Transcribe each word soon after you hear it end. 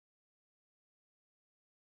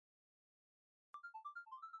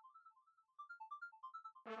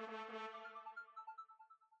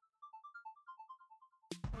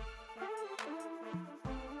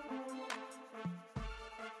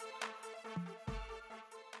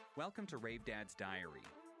Welcome to Rave Dad's Diary,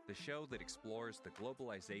 the show that explores the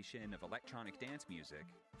globalization of electronic dance music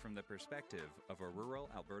from the perspective of a rural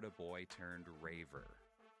Alberta boy turned raver.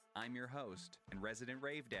 I'm your host and resident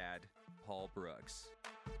rave dad, Paul Brooks.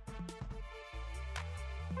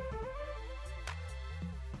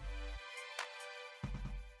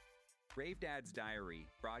 Rave Dad's Diary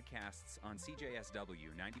broadcasts on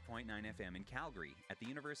CJSW 90.9 FM in Calgary at the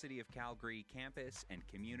University of Calgary campus and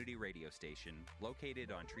community radio station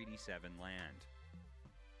located on Treaty 7 land.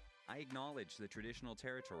 I acknowledge the traditional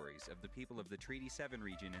territories of the people of the Treaty 7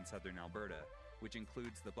 region in southern Alberta, which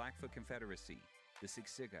includes the Blackfoot Confederacy, the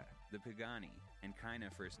Siksika, the Piikani, and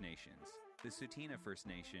Kainai First Nations, the Tsuut'ina First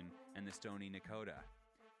Nation, and the Stoney Nakoda.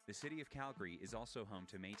 The city of Calgary is also home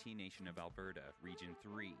to Métis Nation of Alberta, Region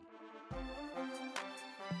 3.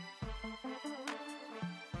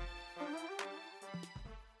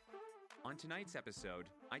 On tonight's episode,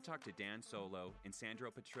 I talked to Dan Solo and Sandro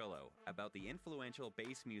Petrillo about the influential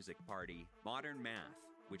bass music party Modern Math,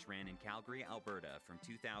 which ran in Calgary, Alberta from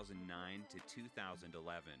 2009 to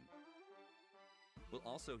 2011. We'll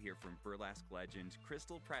also hear from burlesque legend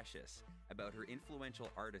Crystal Precious about her influential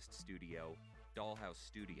artist studio, Dollhouse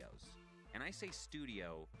Studios. And I say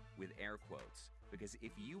studio with air quotes, because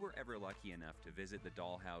if you were ever lucky enough to visit the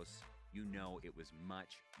Dollhouse, you know it was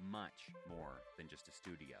much, much more than just a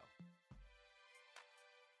studio.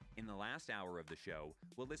 In the last hour of the show,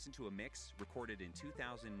 we'll listen to a mix recorded in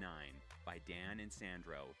 2009 by Dan and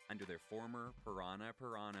Sandro under their former Piranha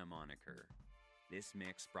Piranha moniker. This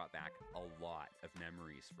mix brought back a lot of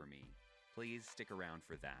memories for me. Please stick around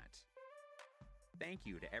for that. Thank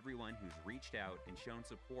you to everyone who's reached out and shown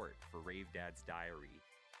support for Rave Dad's Diary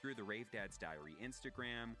through the Rave Dad's Diary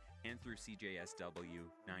Instagram and through CJSW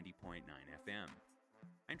 90.9 FM.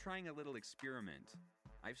 I'm trying a little experiment.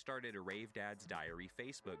 I've started a Rave Dad's Diary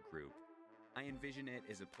Facebook group. I envision it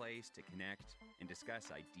as a place to connect and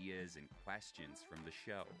discuss ideas and questions from the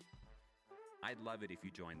show. I'd love it if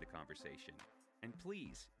you joined the conversation. And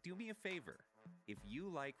please, do me a favor. If you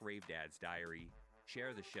like Rave Dad's Diary,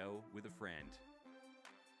 share the show with a friend.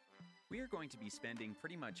 We are going to be spending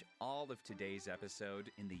pretty much all of today's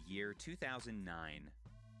episode in the year 2009.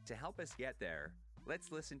 To help us get there,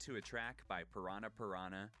 let's listen to a track by Piranha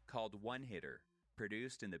Piranha called One Hitter,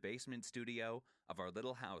 produced in the basement studio of our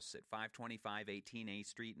little house at 525 18A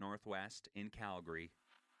Street Northwest in Calgary.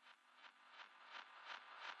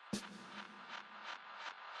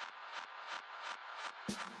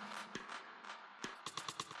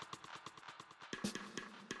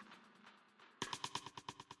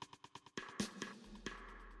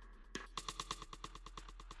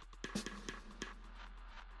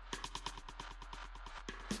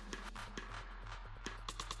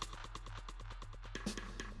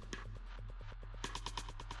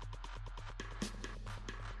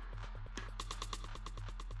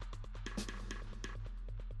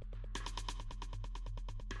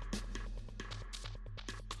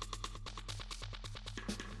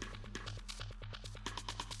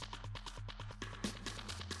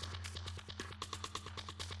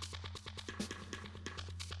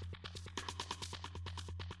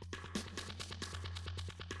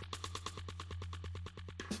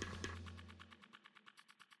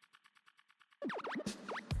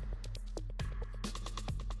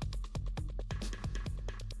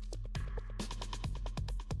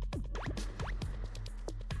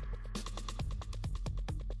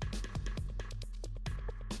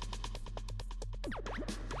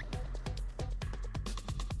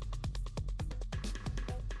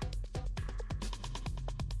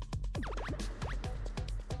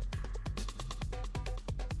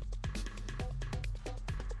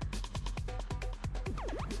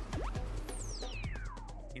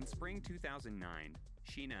 In spring 2009,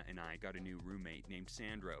 Sheena and I got a new roommate named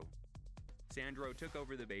Sandro. Sandro took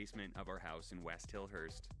over the basement of our house in West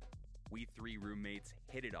Hillhurst. We three roommates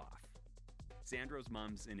hit it off. Sandro's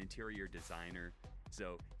mom's an interior designer,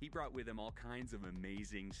 so he brought with him all kinds of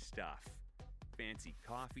amazing stuff. Fancy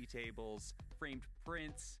coffee tables, framed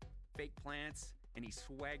prints, fake plants, and he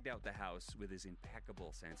swagged out the house with his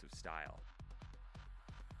impeccable sense of style.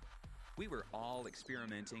 We were all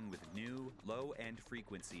experimenting with new, low-end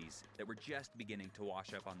frequencies that were just beginning to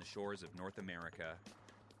wash up on the shores of North America.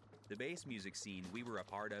 The bass music scene we were a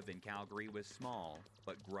part of in Calgary was small,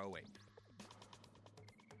 but growing.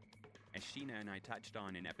 As Sheena and I touched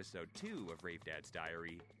on in episode 2 of Rave Dad's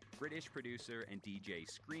Diary, British producer and DJ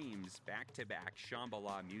Scream's back-to-back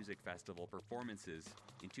Shambhala Music Festival performances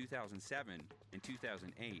in 2007 and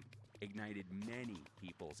 2008 ignited many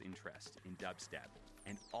people's interest in dubstep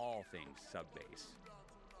and all things sub-bass.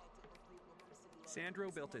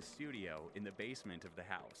 Sandro built a studio in the basement of the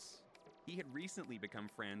house. He had recently become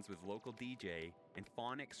friends with local DJ and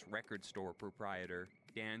Phonics record store proprietor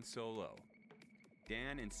Dan Solo.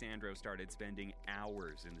 Dan and Sandro started spending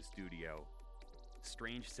hours in the studio.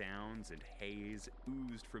 Strange sounds and haze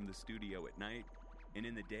oozed from the studio at night, and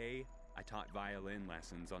in the day, I taught violin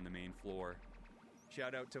lessons on the main floor.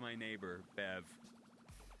 Shout out to my neighbor, Bev.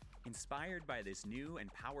 Inspired by this new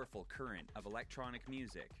and powerful current of electronic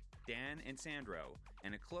music, Dan and Sandro,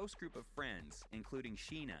 and a close group of friends, including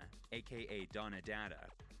Sheena, aka Donna Dada,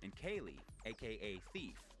 and Kaylee, aka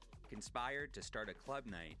Thief, conspired to start a club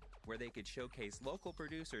night where they could showcase local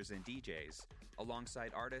producers and DJs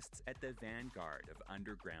alongside artists at the vanguard of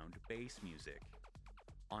underground bass music.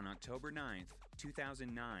 On October 9th,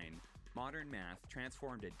 2009, Modern Math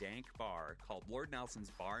transformed a dank bar called Lord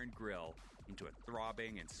Nelson's Bar and Grill into a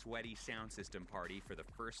throbbing and sweaty sound system party for the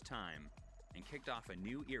first time, and kicked off a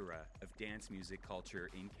new era of dance music culture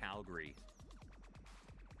in Calgary.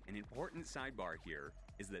 An important sidebar here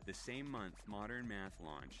is that the same month Modern Math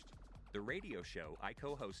launched, the radio show I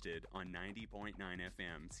co-hosted on 90.9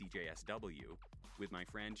 FM CJSW with my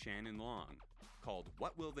friend Shannon Long, called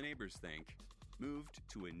What Will the Neighbors Think?, moved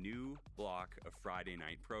to a new block of Friday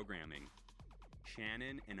night programming.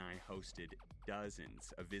 Shannon and I hosted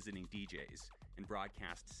dozens of visiting DJs and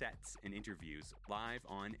broadcast sets and interviews live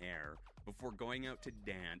on air before going out to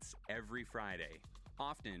dance every Friday,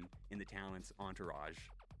 often in the talent's entourage.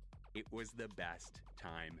 It was the best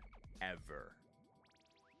time ever.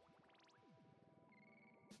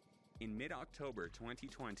 In mid-October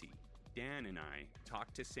 2020, Dan and I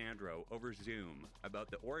talked to Sandro over Zoom about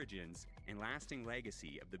the origins and lasting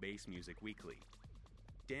legacy of the Bass Music Weekly.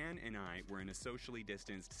 Dan and I were in a socially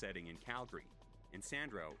distanced setting in Calgary, and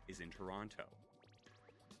Sandro is in Toronto.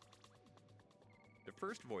 The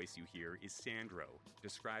first voice you hear is Sandro,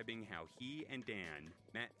 describing how he and Dan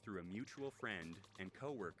met through a mutual friend and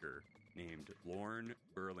co-worker named Lorne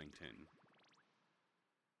Burlington.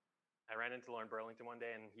 I ran into Lorne Burlington one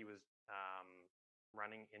day, and he was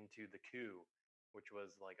running into the Coup, which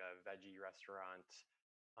was like a veggie restaurant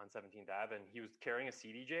on 17th Ave, and he was carrying a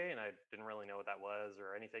CDJ, and I didn't really know what that was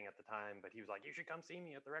or anything at the time, but he was like, "You should come see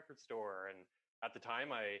me at the record store." And at the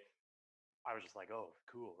time, I was just like, "Oh,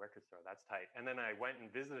 cool, record store, that's tight." And then I went and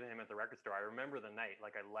visited him at the record store. I remember the night,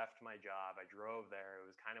 like I left my job, I drove there, it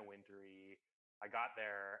was kind of wintry. I got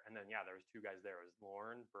there, and then there was two guys there. It was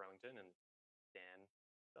Lorne Burlington and Dan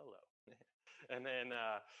Solo. And then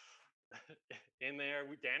in there,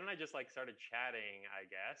 Dan and I just like started chatting, I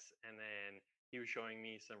guess. And then he was showing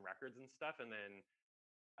me some records and stuff. And then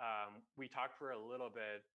we talked for a little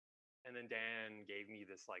bit. And then Dan gave me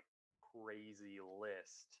this like crazy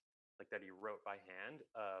list, like that he wrote by hand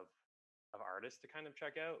of artists to kind of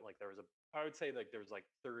check out. Like I would say like there was like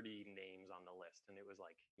 30 names on the list, and it was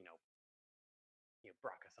like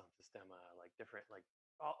Braca Sound Sistema, like different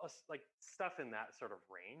all like stuff in that sort of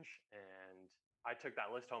range. And I took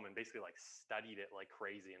that list home and basically like studied it like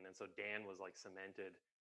crazy. And then so Dan was like cemented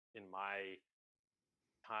in my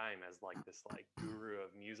time as like this like guru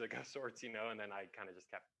of music of sorts, and then I kind of just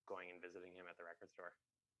kept going and visiting him at the record store.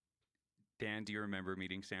 Dan, do you remember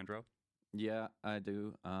meeting Sandro? Yeah, I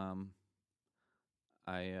do.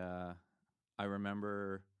 I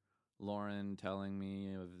remember Lauren telling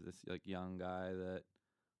me of this like young guy that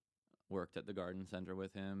worked at the garden center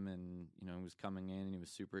with him, and he was coming in and he was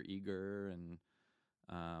super eager and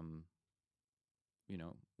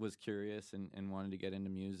was curious and wanted to get into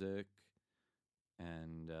music.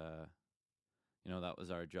 And that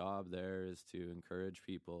was our job there, is to encourage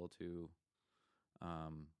people to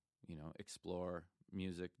explore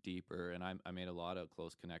music deeper. And I made a lot of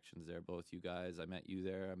close connections there. Both you guys, I met you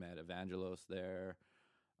there. I met Evangelos there,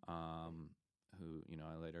 who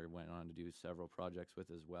I later went on to do several projects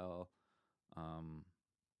with as well.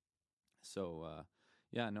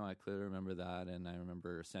 I clearly remember that. And I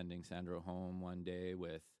remember sending Sandro home one day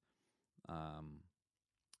with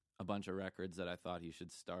a bunch of records that I thought he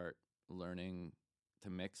should start learning to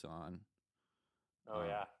mix on. Oh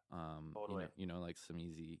yeah, totally. Like some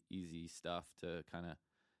easy stuff to kind of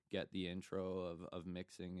get the intro of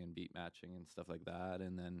mixing and beat matching and stuff like that.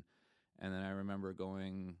 And then I remember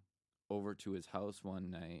going over to his house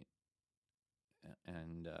one night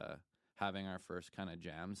and having our first kind of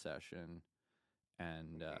jam session.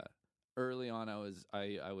 And early on, I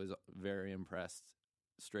was very impressed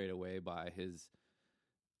straight away by his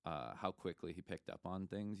how quickly he picked up on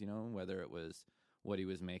things, you know, whether it was what he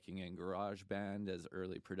was making in GarageBand as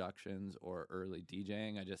early productions or early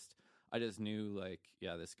DJing. I just knew, like,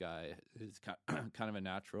 yeah, this guy is kind of a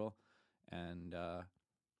natural, and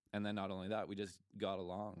then not only that, we just got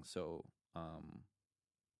along. So,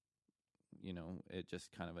 you know, it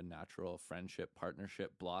just kind of a natural friendship,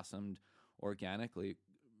 partnership blossomed organically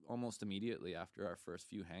almost immediately after our first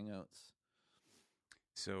few hangouts.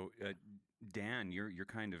 So, Dan, you're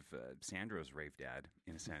kind of Sandro's rave dad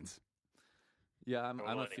in a sense. Yeah,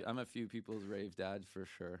 I'm a few people's rave dad for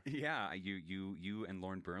sure. Yeah, you and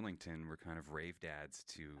Lauren Burlington were kind of rave dads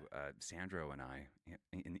to Sandro and I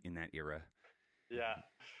in that era. Yeah,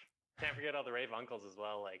 can't forget all the rave uncles as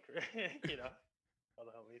well. Like, you know, all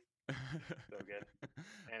the homies. So good.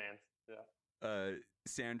 And aunts. Yeah.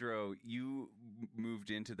 Sandro, you moved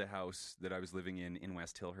into the house that I was living in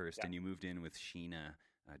West Hillhurst, and you moved in with Sheena,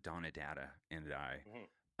 Donna Data, and I.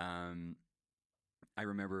 Mm-hmm. I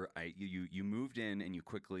remember you moved in and you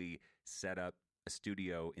quickly set up a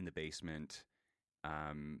studio in the basement.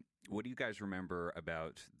 What do you guys remember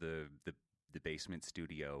about the basement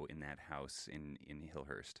studio in that house in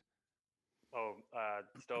Hillhurst? Oh,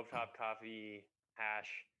 stovetop coffee,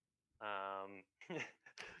 hash.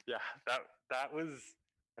 Yeah, that was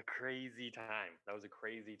a crazy time. That was a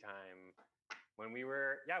crazy time when we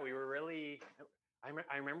were really.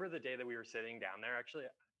 I remember the day that we were sitting down there. Actually,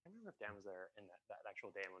 I remember if Dan was there in that actual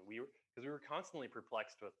day, and because we were constantly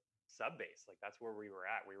perplexed with sub bass. Like, that's where we were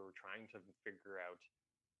at. We were trying to figure out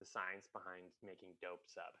the science behind making dope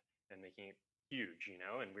sub and making it huge, you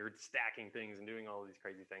know. And we were stacking things and doing all these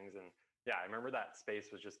crazy things. And yeah, I remember that space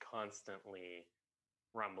was just constantly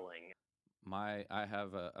rumbling. I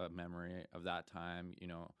have a memory of that time. You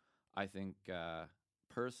know, I think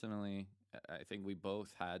personally, I think we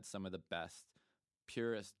both had some of the best,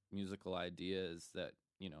 purest musical ideas that,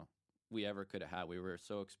 you know, we ever could have had. We were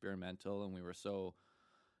so experimental, and we were so,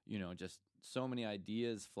 you know, just so many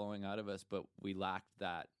ideas flowing out of us, but we lacked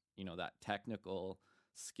that, you know, that technical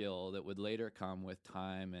skill that would later come with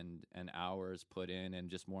time and hours put in and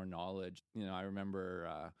just more knowledge. You know, I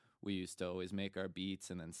remember we used to always make our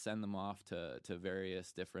beats and then send them off to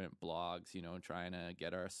various different blogs, you know, trying to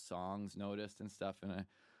get our songs noticed and stuff. And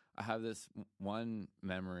I have this one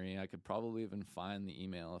memory. I could probably even find the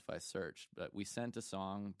email if I searched, but we sent a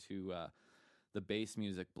song to the bass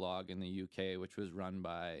music blog in the UK, which was run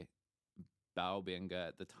by Bao Binga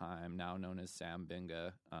at the time, now known as Sam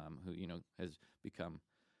Binga, who, you know, has become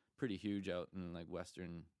pretty huge out in like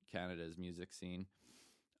Western Canada's music scene.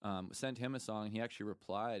 Sent him a song. He actually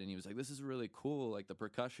replied, and he was like, "This is really cool. Like, the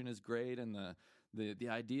percussion is great, and the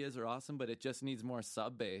ideas are awesome, but it just needs more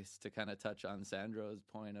sub bass." To kind of touch on Sandro's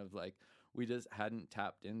point of, like, we just hadn't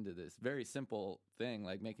tapped into this very simple thing.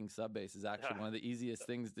 Like, making sub bass is actually one of the easiest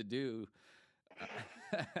things to do.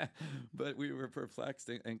 But we were perplexed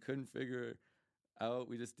and couldn't figure out.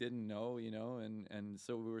 We just didn't know, you know, and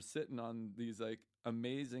so we were sitting on these like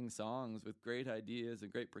amazing songs with great ideas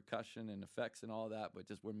and great percussion and effects and all that, but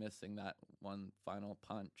just we're missing that one final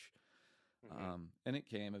punch. Mm-hmm. And it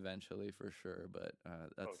came eventually for sure, but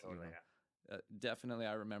that's totally, you know, definitely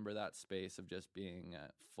I remember that space of just being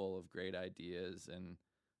full of great ideas and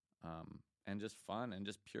just fun and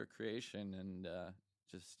just pure creation and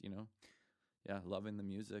just, you know, yeah, loving the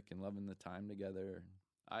music and loving the time together.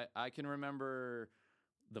 I can remember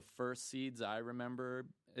the first seeds I remember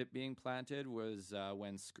it being planted was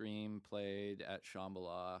when Scream played at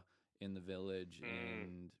Shambhala in the Village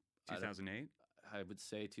in 2008. I would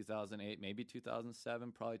say 2008, maybe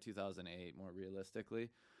 2007, probably 2008 more realistically.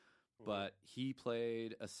 Mm-hmm. But he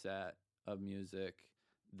played a set of music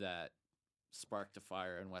that sparked a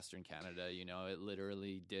fire in Western Canada. You know, it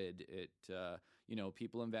literally did. It, you know,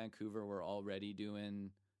 people in Vancouver were already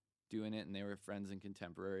doing it, and they were friends and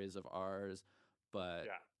contemporaries of ours. But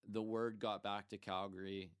the word got back to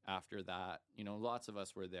Calgary after that. You know, lots of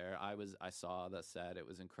us were there. I saw the set. It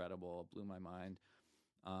was incredible. It blew my mind.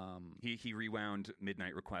 He rewound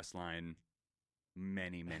Midnight Request Line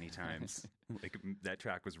many times. Like, that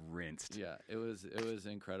track was rinsed. Yeah, it was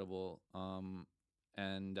incredible.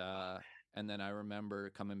 And then I remember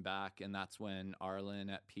coming back, and that's when Arlen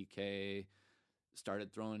at PK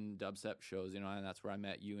started throwing dubstep shows, you know, and that's where I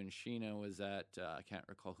met you and Sheena was at, I can't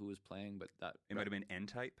recall who was playing, but it might have been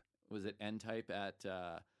N-Type. Was it N-Type at,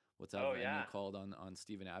 what's that venue called on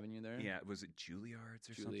Stephen Avenue there? Yeah, was it Juilliard's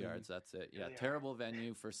or something? Juilliard's, that's it. Yeah, terrible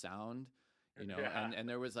venue for sound, you know, and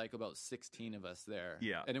there was like about 16 of us there.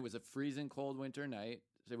 Yeah. And it was a freezing cold winter night.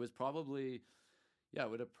 It was probably, it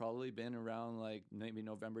would have probably been around like maybe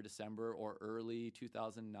November, December, or early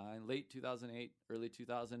 2009, late 2008, early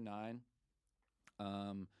 2009.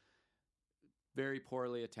 Very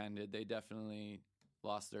poorly attended. They definitely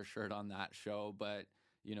lost their shirt on that show, but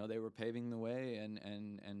you know, they were paving the way,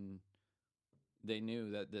 and they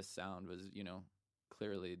knew that this sound was, you know,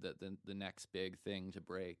 clearly the next big thing to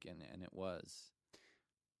break, and it was.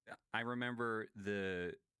 I remember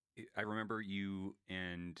you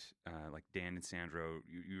and like Dan and Sandro,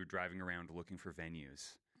 you were driving around looking for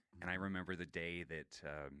venues. And I remember the day that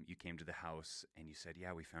you came to the house and you said,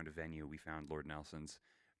 yeah, we found a venue. We found Lord Nelson's.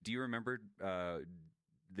 Do you remember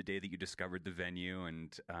the day that you discovered the venue,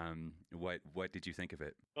 and what did you think of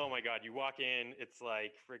it? Oh my God, you walk in, it's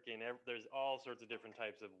like freaking, there's all sorts of different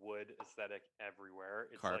types of wood aesthetic everywhere.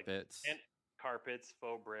 It's Carpets. Like, and carpets,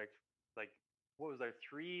 faux brick, like, what was there,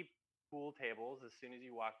 3 pool tables as soon as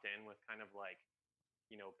you walked in with kind of like,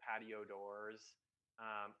 you know, patio doors.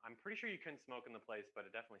 I'm pretty sure you couldn't smoke in the place, but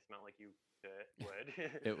it definitely smelled like you would.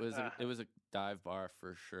 It was a dive bar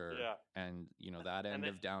for sure. Yeah. And you know, that end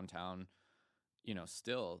of downtown, you know,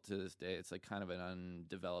 still to this day, it's like kind of an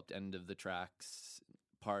undeveloped end of the tracks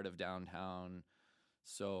part of downtown.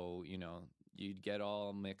 So, you know, you'd get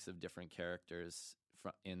all mix of different characters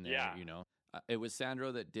in there, Yeah. You know. It was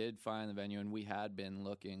Sandro that did find the venue, and we had been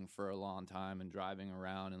looking for a long time and driving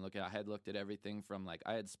around and looking. I had looked at everything from, like,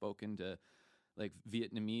 I had spoken to like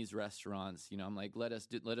Vietnamese restaurants, you know, I'm like, let us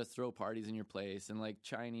throw parties in your place, and like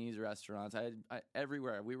Chinese restaurants. I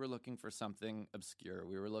everywhere. We were looking for something obscure.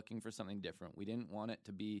 We were looking for something different. We didn't want it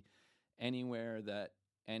to be anywhere that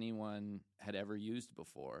anyone had ever used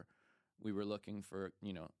before. We were looking for,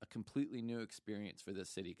 you know, a completely new experience for this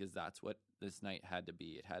city, because that's what this night had to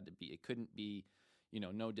be. It couldn't be, you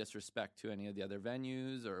know, no disrespect to any of the other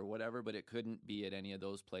venues or whatever, but it couldn't be at any of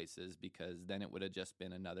those places, because then it would have just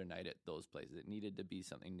been another night at those places. It needed to be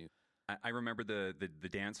something new. I remember the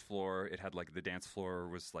dance floor. It had like the dance floor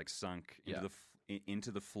was like sunk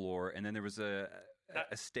into the floor, and then there was a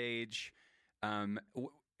stage.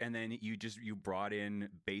 And then you brought in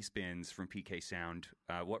bass bins from PK Sound.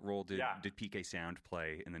 What role did PK Sound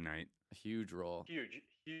play in the night? A huge role. Huge.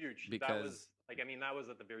 Because that was like, I mean, that was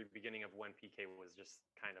at the very beginning of when PK was just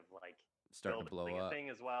kind of like starting to blow up a thing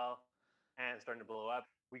as well, and starting to blow up.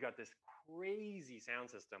 We got this crazy sound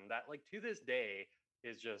system that, like, to this day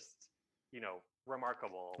is just, you know,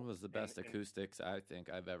 remarkable. It was the best acoustics I think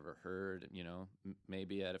I've ever heard, you know,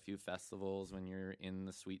 maybe at a few festivals when you're in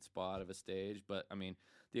the sweet spot of a stage. But I mean,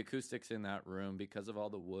 the acoustics in that room, because of all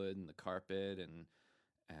the wood and the carpet and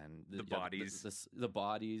the bodies, the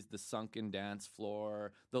bodies, the sunken dance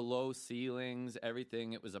floor, the low ceilings,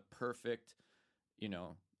 everything. It was a perfect, you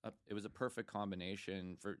know, it was a perfect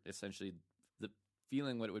combination for essentially the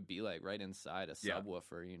feeling what it would be like right inside a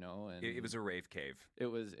subwoofer, you know. And it was a rave cave. It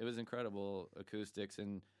was incredible acoustics,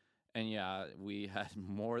 and yeah, we had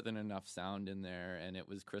more than enough sound in there, and it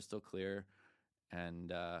was crystal clear.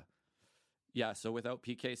 And yeah, so without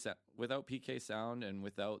PK Sound and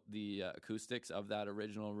without the acoustics of that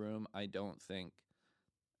original room, I don't think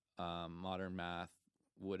Modern Math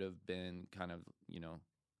would have been kind of, you know,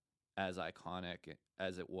 as iconic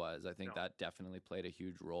as it was. I think that definitely played a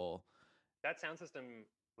huge role. That sound system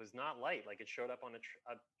was not light. Like, it showed up on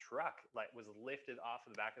a truck, like was lifted off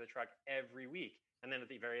of the back of the truck every week. And then at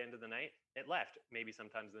the very end of the night, it left, maybe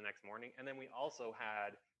sometimes the next morning. And then we also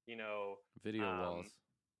had, you know, video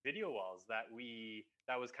walls that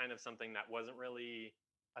was kind of something that wasn't really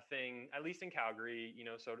a thing, at least in Calgary, you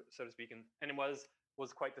know, so to speak. And it was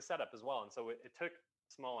quite the setup as well. And so it took a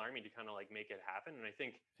small army to kind of like make it happen. And I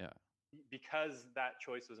think because that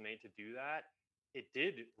choice was made to do that, it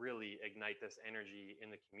did really ignite this energy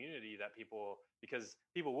in the community that because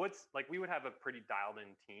people would, like, we would have a pretty dialed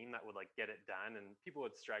in team that would like get it done, and people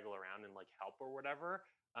would straggle around and like help or whatever.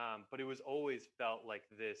 But it was always felt like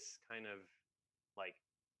this kind of like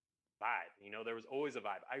vibe, you know, there was always a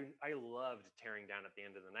vibe. I loved tearing down at the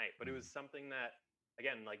end of the night, but it was something that,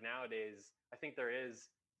 again, like nowadays, I think there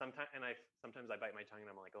is sometimes, and sometimes I bite my tongue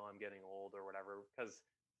and I'm like, oh, I'm getting old or whatever, because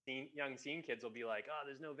young scene kids will be like, oh,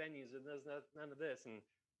 there's no venues and there's none of this. And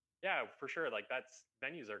yeah, for sure, like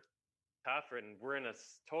venues are tough, and we're in a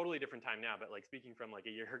totally different time now. But like, speaking from like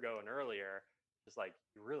a year ago and earlier, just like,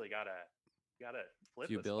 you really gotta flip.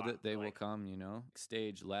 If you build it, they will come, you know.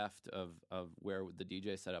 Stage left of where the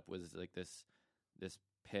DJ setup was like this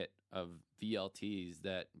pit of VLTs.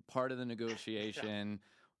 That part of the negotiation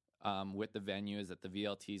with the venue is that the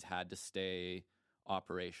VLTs had to stay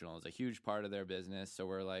operational. Is a huge part of their business. So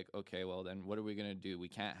we're like, okay, well then what are we going to do? We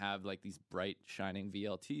can't have like these bright shining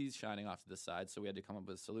VLTs shining off to the side. So we had to come up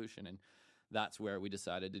with a solution. And that's where we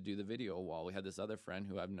decided to do the video wall. We had this other friend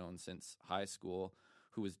who I've known since high school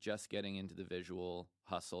who was just getting into the visual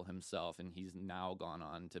hustle himself. And he's now gone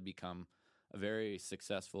on to become a very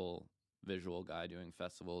successful visual guy doing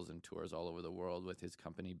festivals and tours all over the world with his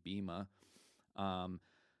company Bima.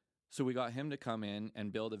 So we got him to come in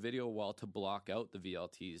and build a video wall to block out the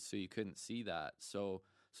VLTs so you couldn't see that. So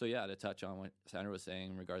yeah, to touch on what Sandra was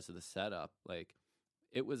saying in regards to the setup, like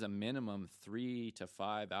it was a minimum 3 to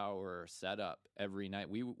 5 hour setup every night.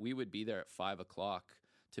 We would be there at 5 o'clock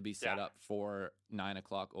to be set up for 9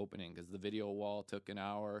 o'clock opening because the video wall took an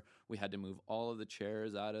hour. We had to move all of the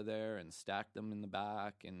chairs out of there and stack them in the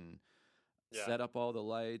back and set up all the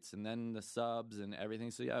lights and then the subs and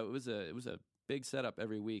everything. So yeah, it was a big setup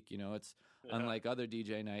every week. You know, it's unlike other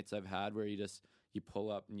DJ nights I've had where you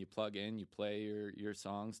pull up and you plug in, you play your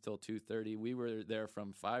songs till 2:30. We were there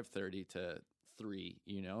from 5:30 to 3,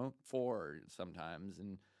 4 sometimes,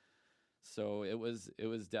 and so it was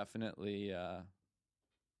definitely a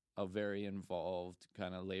very involved,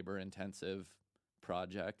 kind of labor intensive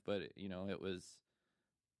project, but it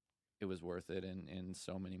was worth it in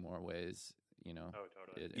so many more ways. Oh,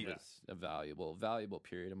 totally. It was a valuable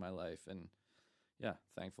period of my life, and yeah,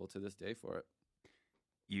 thankful to this day for it.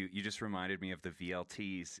 You just reminded me of the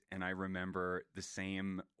VLTs, and I remember the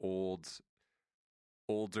same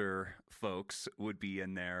older folks would be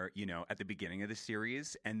in there, at the beginning of the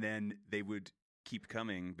series, and then they would keep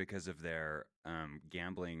coming because of their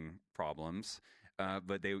gambling problems.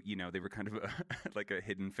 But they were kind of like a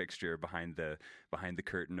hidden fixture behind the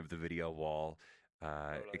curtain of the video wall,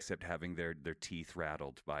 except having their teeth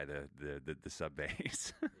rattled by the sub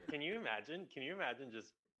bass. Can you imagine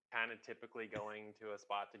just kind of typically going to a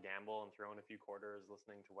spot to gamble and throwing a few quarters,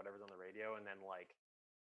 listening to whatever's on the radio, and then like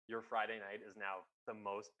your Friday night is now the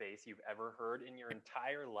most bass you've ever heard in your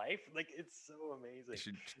entire life? Like, it's so amazing. You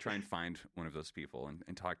should try and find one of those people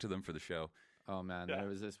and talk to them for the show. Oh man, there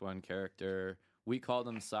was this one character. We called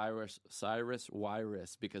him Cyrus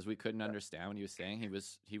Wyrus because we couldn't understand what he was saying.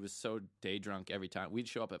 He was so day drunk every time. We'd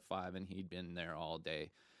show up at 5 and he'd been there all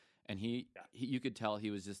day. And he you could tell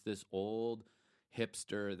he was just this old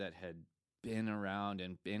hipster that had been around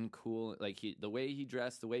and been cool. Like the way he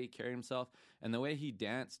dressed, the way he carried himself, and the way he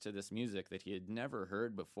danced to this music that he had never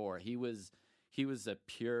heard before. He was a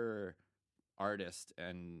pure artist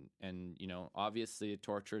and obviously a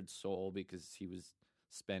tortured soul because he was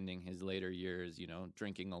spending his later years,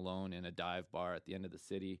 drinking alone in a dive bar at the end of the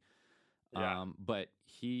city. But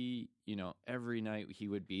he, every night he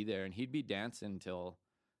would be there and he'd be dancing till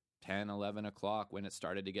 10, 11 o'clock when it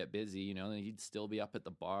started to get busy, and he'd still be up at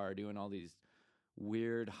the bar doing all these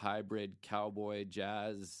weird hybrid cowboy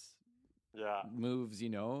jazz moves,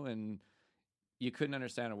 and you couldn't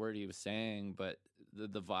understand a word he was saying, but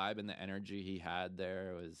the vibe and the energy he had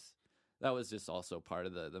there that was just also part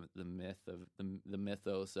of the myth of the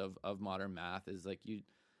mythos of Modern Math is like you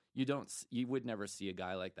would never see a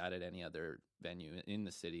guy like that at any other venue in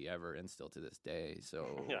the city ever, and still to this day.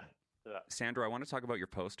 So Sandra, I want to talk about your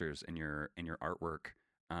posters and your artwork.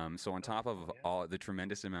 So on top of all the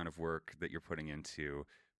tremendous amount of work that you're putting into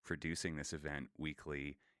producing this event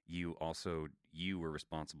weekly, you were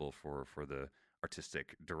responsible for the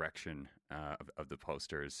artistic direction of the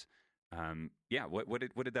posters.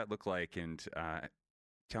 What did that look like? And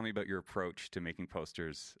tell me about your approach to making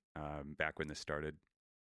posters back when this started.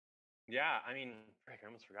 Yeah, I mean, I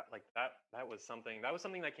almost forgot. Like that was something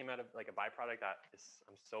that came out of like a byproduct that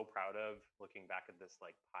I'm so proud of looking back at this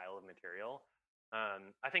like pile of material.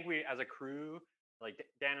 I think we as a crew, like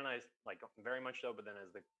Dan and I, like very much so, but then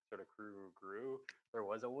as the sort of crew grew, there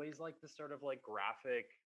was always like this sort of like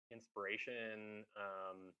graphic inspiration,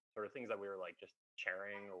 sort of things that we were like just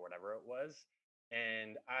sharing or whatever it was.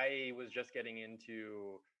 And I was just getting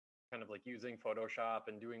into kind of like using Photoshop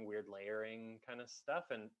and doing weird layering kind of stuff.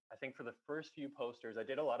 And I think for the first few posters, I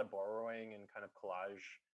did a lot of borrowing and kind of collage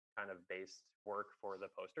kind of based work for the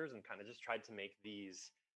posters, and kind of just tried to make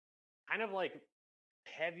these kind of like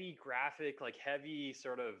heavy graphic, like heavy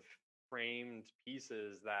sort of framed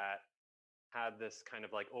pieces that had this kind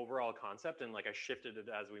of like overall concept, and like I shifted it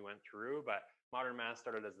as we went through. But Modern Math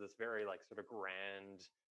started as this very like sort of grand,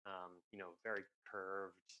 very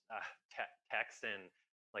curved text and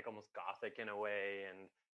like almost gothic in a way. And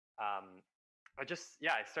I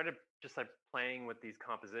started just like playing with these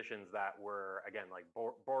compositions that were again like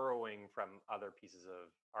borrowing from other pieces of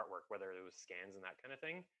artwork, whether it was scans and that kind of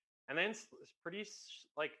thing. And then pretty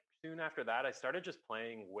like soon after that, I started just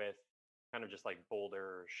playing with kind of just like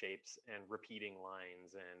bolder shapes and repeating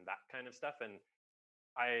lines and that kind of stuff. And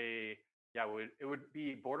it would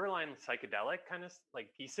be borderline psychedelic kind of like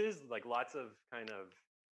pieces, like lots of kind of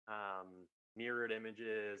mirrored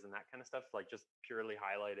images and that kind of stuff, like just purely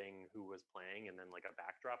highlighting who was playing and then like a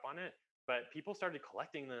backdrop on it. But people started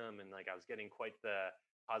collecting them, and like I was getting quite the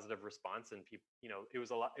positive response, and people, it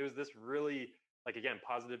was this really, like, again,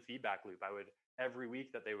 positive feedback loop. Every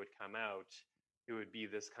week that they would come out, it would be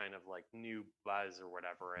this kind of like new buzz or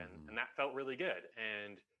whatever, and that felt really good.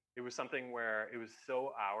 And it was something where it was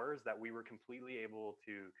so ours that we were completely able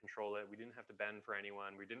to control it. We didn't have to bend for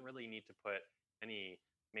anyone. We didn't really need to put any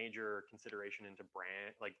major consideration into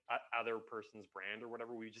brand, like other person's brand or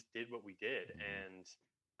whatever. We just did what we did. And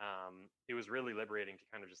it was really liberating to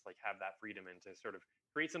kind of just like have that freedom and to sort of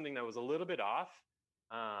create something that was a little bit off,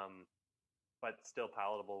 but still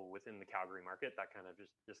palatable within the Calgary market. That kind of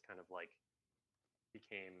just kind of like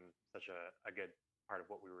became such a good part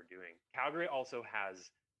of what we were doing. Calgary also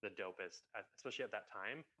has the dopest, especially at that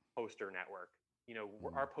time, poster network.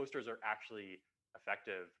 Our posters are actually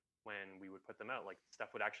effective when we would put them out. Like, stuff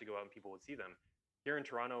would actually go out and people would see them. Here in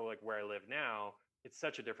Toronto, like where I live now, it's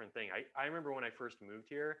such a different thing. I remember when I first moved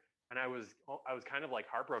here, and I was kind of like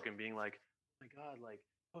heartbroken, being like, oh my God, like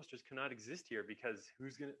posters cannot exist here, because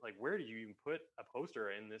who's gonna, like, where do you even put a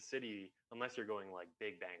poster in this city unless you're going like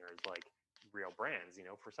big bangers, like real brands,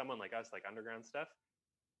 for someone like us, like underground stuff.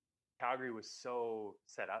 Calgary was so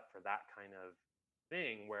set up for that kind of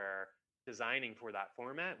thing, where designing for that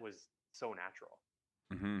format was so natural.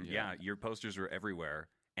 Yeah, your posters were everywhere.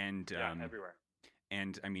 And everywhere.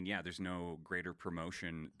 And I mean, there's no greater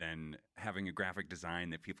promotion than having a graphic design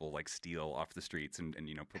that people like steal off the streets and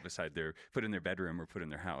put in their bedroom or put in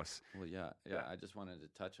their house. Well, yeah. I just wanted to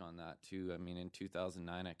touch on that too. I mean, in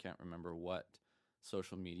 2009, I can't remember what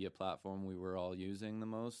social media platform we were all using the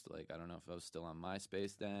most. Like, I don't know if I was still on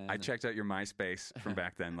MySpace then. I checked out your MySpace from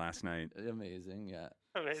back then last night. Amazing, yeah.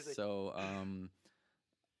 Amazing. So,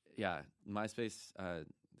 MySpace,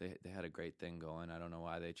 they had a great thing going. I don't know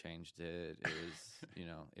why they changed it. It was,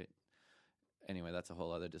 anyway, that's a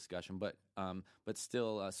whole other discussion. But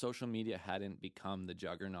still, social media hadn't become the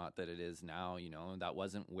juggernaut that it is now. That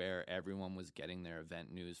wasn't where everyone was getting their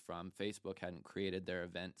event news from. Facebook hadn't created their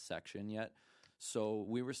event section yet. So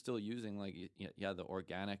we were still using the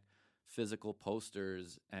organic physical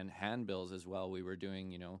posters and handbills as well. We were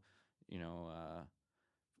doing,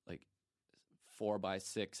 like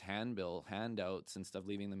 4x6 handouts and stuff,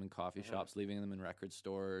 leaving them in coffee shops, leaving them in record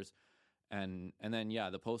stores. And then,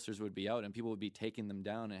 the posters would be out and people would be taking them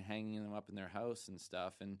down and hanging them up in their house and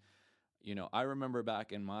stuff. And, I remember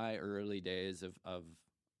back in my early days of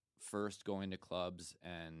first going to clubs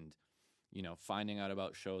and, finding out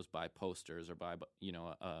about shows by posters or by,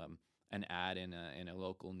 an ad in a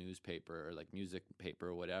local newspaper or like music paper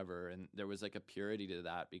or whatever. And there was like a purity to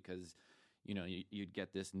that because, you'd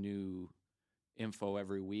get this new info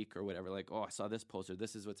every week or whatever, like, oh, I saw this poster,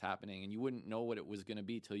 this is what's happening. And you wouldn't know what it was going to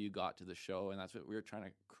be till you got to the show. And that's what we were trying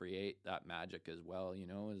to create, that magic as well,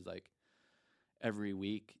 is like every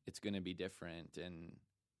week it's going to be different.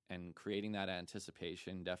 And creating that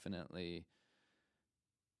anticipation definitely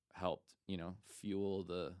helped, fuel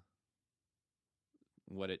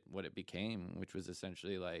what it became, which was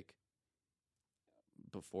essentially like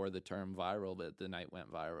before the term viral, but the night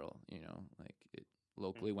went viral, like it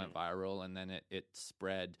locally went viral, and then it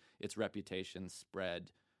spread, its reputation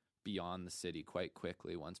spread beyond the city quite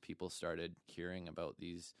quickly once people started hearing about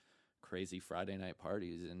these crazy Friday night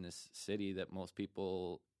parties in this city that most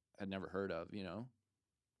people had never heard of,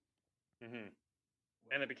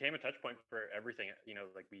 And it became a touch point for everything,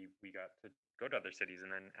 like we got to go to other cities,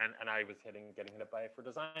 and then and I was getting hit up for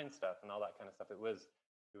design stuff and all that kind of stuff. It was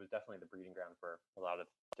definitely the breeding ground for a lot of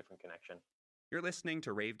different connection. You're listening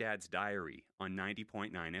to Rave Dad's Diary on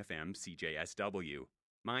 90.9 FM CJSW.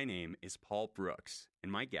 My name is Paul Brooks,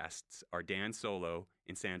 and my guests are Dan Solo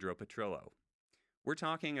and Sandro Petrillo. We're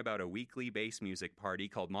talking about a weekly bass music party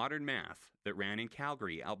called Modern Math that ran in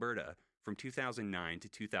Calgary, Alberta from 2009 to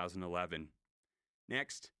 2011.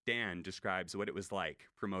 Next, Dan describes what it was like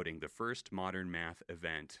promoting the first Modern Math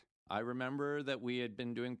event. I remember that we had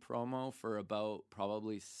been doing promo for about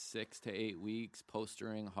probably 6 to 8 weeks,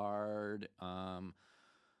 postering hard.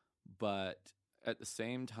 But at the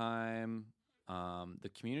same time, the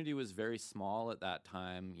community was very small at that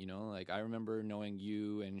time. Like I remember knowing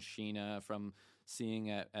you and Sheena from seeing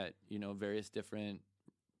at various different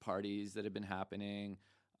parties that had been happening.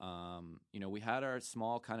 We had our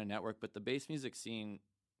small kind of network, but the bass music scene,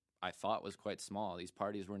 I thought, was quite small. These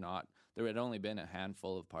parties were not, there had only been a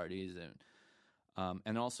handful of parties.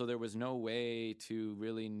 And also there was no way to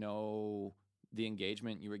really know the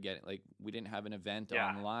engagement you were getting. Like, we didn't have an event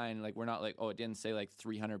online. Like, we're not like, oh, it didn't say like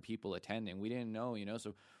 300 people attending. We didn't know,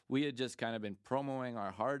 so we had just kind of been promoting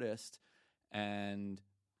our hardest and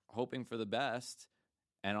hoping for the best.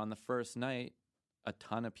 And on the first night, a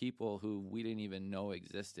ton of people who we didn't even know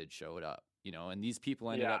existed showed up. you know, and these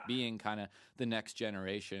people ended up being kind of the next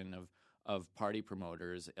generation of party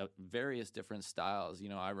promoters, various different styles. You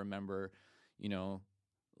know, I remember, you know,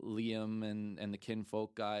 Liam and the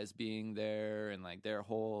Kinfolk guys being there, and like their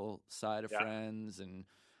whole side of friends, and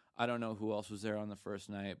I don't know who else was there on the first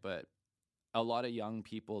night, but a lot of young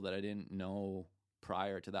people that I didn't know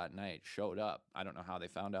prior to that night showed up. I don't know how they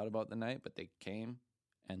found out about the night, but they came,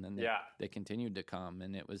 and then they continued to come.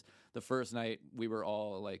 And it was the first night we were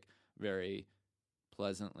all like very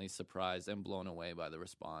pleasantly surprised and blown away by the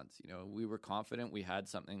response. You know, we were confident we had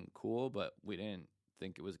something cool, but we didn't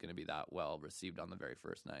think it was going to be that well received on the very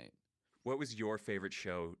first night. What was your favorite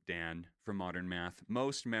show, Dan, from Modern Math?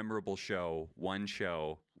 Most memorable show, one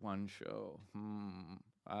show. One show.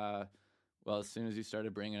 Well, as soon as you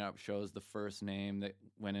started bringing up shows, the first name that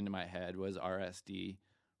went into my head was RSD,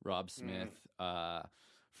 Rob Smith.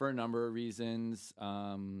 For a number of reasons.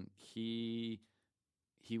 He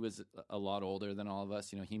was a lot older than all of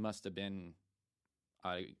us. You know, he must have been,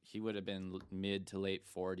 he would have been mid to late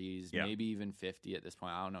 40s, maybe even 50 at this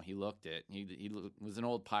point. I don't know. He looked it. He was an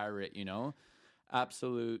old pirate, you know,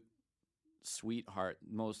 absolute sweetheart,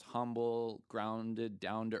 most humble, grounded,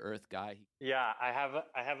 down to earth guy. Yeah, I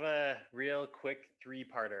have a real quick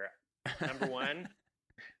 3-parter.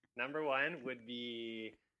 Number one would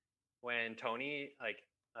be when Tony, like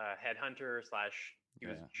headhunter / he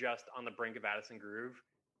was just on the brink of Addison Groove,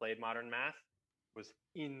 played Modern Math, was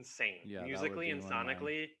insane. Yeah, musically and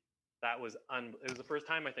sonically. That was it was the first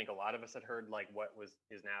time I think a lot of us had heard like what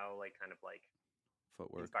is now like kind of like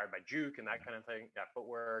footwork inspired by juke and that kind of thing. Yeah,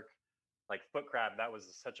 footwork. Like Foot Crab, that was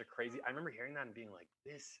such a crazy. I remember hearing that and being like,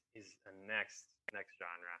 "This is the next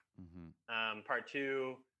genre." Part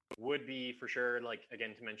 2 would be for sure, like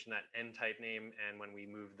again to mention that N-Type name, and when we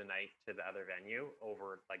moved the night to the other venue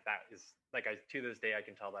over, like that is like to this day I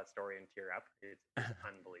can tell that story and tear up. It's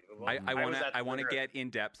unbelievable. I want to get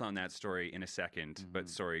in depth on that story in a second, but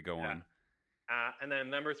sorry, go on. And then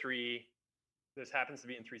number 3. This happens to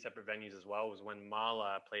be in 3 separate venues as well, was when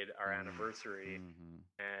Mala played our anniversary,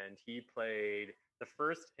 and he played the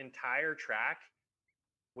first entire track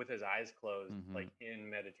with his eyes closed, like in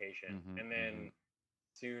meditation. And then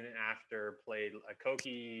soon after played a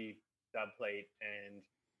Koki dub plate, and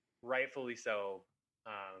rightfully so,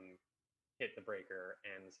 hit the breaker,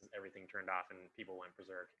 and everything turned off and people went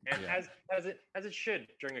berserk. And as it should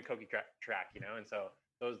during a Koki track, you know, and so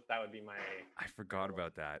that would be my. I forgot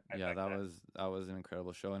about that. Yeah, that was an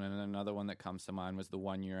incredible show. And then another one that comes to mind was the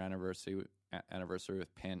 1-year anniversary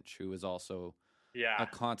with Pinch, who was also a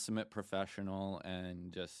consummate professional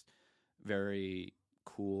and just very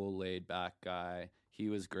cool, laid back guy. He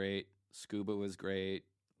was great. Scuba was great.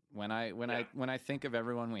 When I think of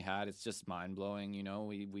everyone we had, it's just mind blowing. You know,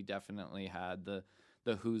 we definitely had the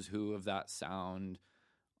who's who of that sound.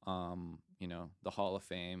 You know, the Hall of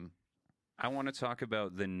Fame. I want to talk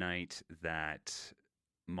about the night that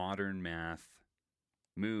Modern Math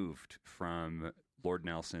moved from Lord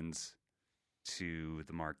Nelson's to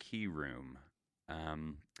the Marquee Room.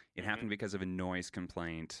 It happened because of a noise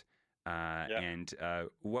complaint. And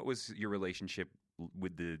what was your relationship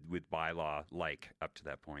with Bylaw like up to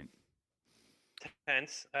that point?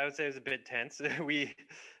 Tense. I would say it was a bit tense. we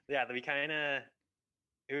kind of.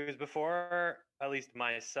 It was before, at least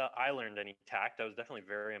myself, I learned any tact. I was definitely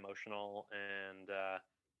very emotional, and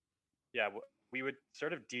we would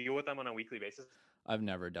sort of deal with them on a weekly basis. I've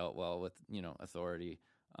never dealt well with, you know, authority.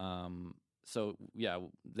 So yeah,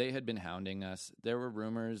 they had been hounding us. There were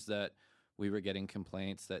rumors that we were getting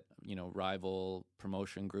complaints that, you know, rival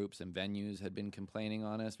promotion groups and venues had been complaining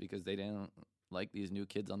on us because they didn't like these new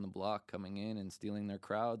kids on the block coming in and stealing their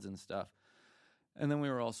crowds and stuff. And then we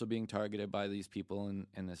were also being targeted by these people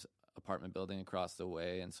in this apartment building across the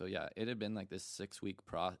way. And so, yeah, it had been like this 6-week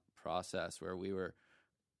process where we were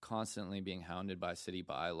constantly being hounded by city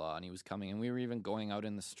bylaw. And he was coming, and we were even going out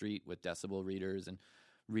in the street with decibel readers and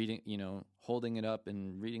reading, you know, holding it up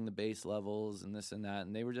and reading the bass levels and this and that.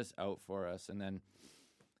 And they were just out for us. And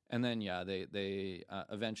then, yeah, they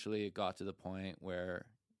eventually it got to the point where,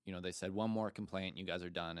 you know, they said, one more complaint, you guys are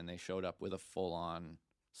done. And they showed up with a full-on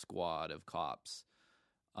squad of cops.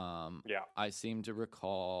 I seem to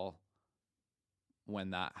recall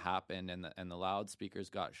when that happened and the loudspeakers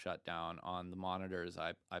got shut down on the monitors.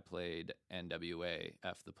 I played NWA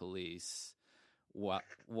F the Police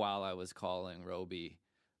while I was calling Roby.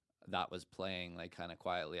 That was playing like kind of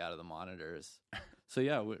quietly out of the monitors. So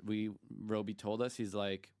yeah, Roby told us, he's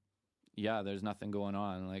like, yeah, there's nothing going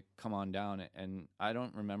on, like come on down. And I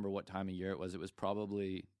don't remember what time of year it was. It was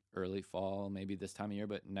probably early fall, maybe this time of year,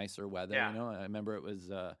 but nicer weather. You know, I remember it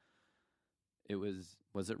was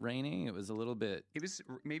Was it raining? It was a little bit. It was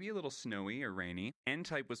maybe a little snowy or rainy.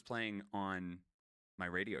 N-Type was playing on my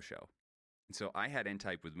radio show. And so I had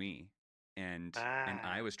N-Type with me, and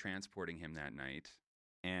I was transporting him that night.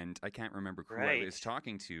 And I can't remember who I was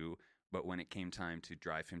talking to, but when it came time to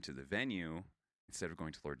drive him to the venue, instead of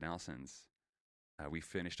going to Lord Nelson's, we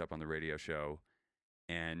finished up on the radio show.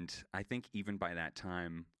 And I think even by that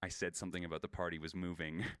time, I said something about the party was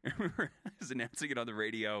moving. I was announcing it on the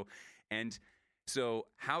radio. And so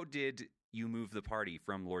how did you move the party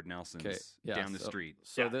from Lord Nelson's down the street?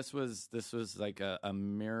 So this was like a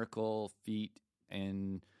miracle feat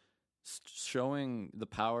in showing the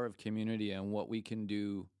power of community and what we can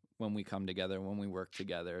do when we come together, when we work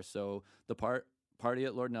together. So the party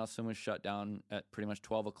at Lord Nelson was shut down at pretty much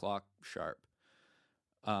 12 o'clock sharp.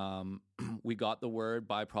 We got the word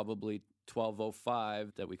by probably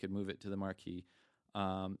 12:05 that we could move it to the marquee.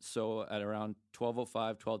 So at around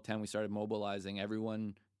 12:05, 12:10, we started mobilizing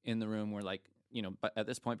everyone in the room. We're like, but at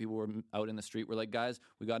this point, people were out in the street. We're like, guys,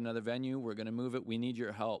 we got another venue. We're going to move it. We need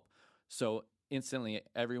your help. So instantly,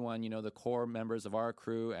 everyone, the core members of our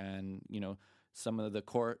crew and, some of the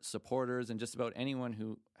core supporters and just about anyone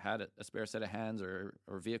who had a spare set of hands or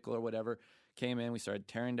vehicle or whatever came in. We started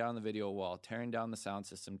tearing down the video wall, tearing down the sound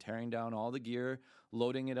system, tearing down all the gear,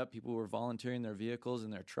 loading it up. People were volunteering their vehicles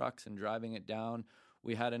and their trucks and driving it down.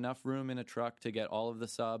 We had enough room in a truck to get all of the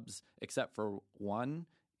subs except for one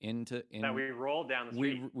that we rolled down the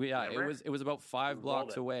street. It was about 5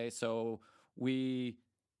 blocks away. So we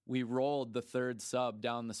rolled the third sub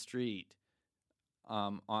down the street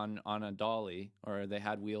on a dolly, or they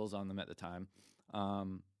had wheels on them at the time.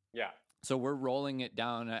 So we're rolling it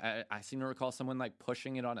down. I seem to recall someone like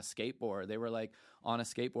pushing it on a skateboard. They were like on a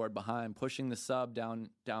skateboard behind, pushing the sub down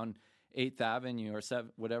 8th Avenue or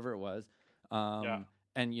 7th, whatever it was. And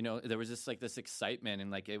there was just like this excitement,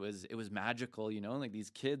 and like it was magical. Like these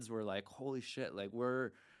kids were like, "Holy shit! Like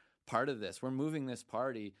we're part of this. We're moving this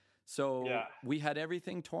party." So we had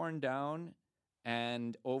everything torn down,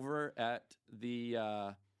 and over at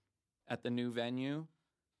the new venue,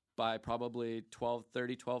 by probably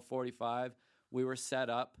 12:30, 12:45, we were set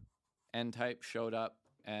up. N-Type showed up,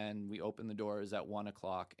 and we opened the doors at 1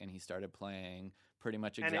 o'clock, and he started playing pretty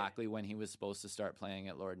much exactly when he was supposed to start playing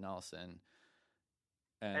at Lord Nelson.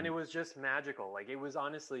 And it was just magical. Like it was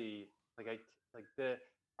honestly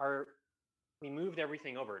we moved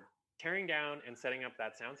everything over. Tearing down and setting up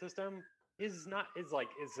that sound system is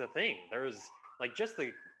a thing. There's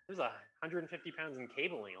 150 pounds in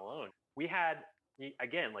cabling alone. We had,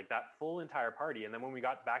 again, like that full entire party. And then when we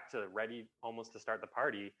got back to ready almost to start the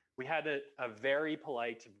party, we had a very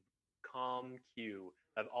polite, calm queue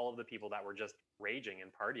of all of the people that were just raging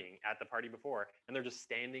and partying at the party before. And they're just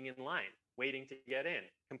standing in line, waiting to get in,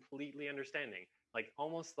 completely understanding. Like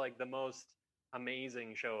almost like the most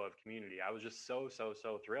amazing show of community. I was just so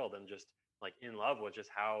thrilled and just like in love with just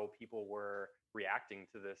how people were reacting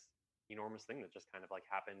to this enormous thing that just kind of like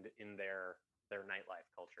happened in their nightlife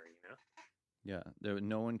culture, Yeah,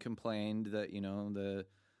 no one complained that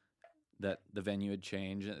that the venue had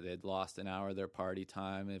changed. They'd lost an hour of their party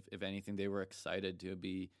time. If anything, they were excited to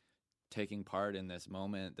be taking part in this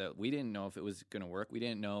moment that we didn't know if it was going to work. We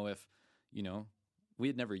didn't know if, we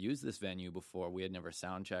had never used this venue before. We had never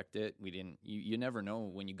sound checked it. We didn't. You never know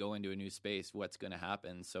when you go into a new space what's going to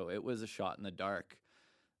happen. So it was a shot in the dark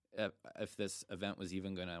if this event was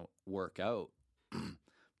even going to work out.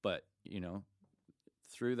 But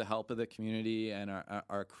through the help of the community and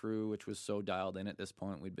our crew, which was so dialed in at this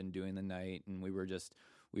point, we'd been doing the night, and we were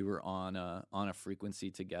on a frequency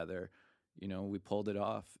together. We pulled it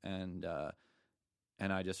off, and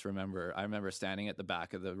I just remember standing at the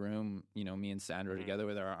back of the room, me and Sandra together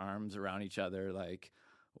with our arms around each other, like,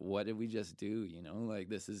 what did we just do? Like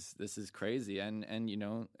this is crazy,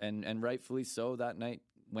 and rightfully so. That night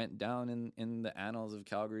went down in the annals of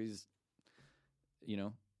Calgary's,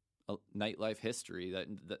 nightlife history.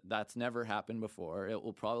 That's never happened before. It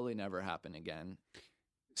will probably never happen again.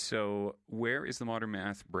 So where is the Modern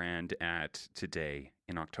Math brand at today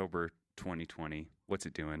in October 2020? What's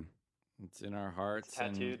it doing? It's in our hearts. It's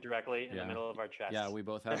tattooed directly in the middle of our chest. Yeah, we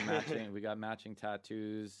both have matching. We got matching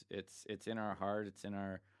tattoos. It's in our heart. It's in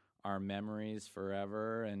our memories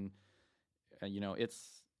forever. And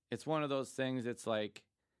it's one of those things. It's like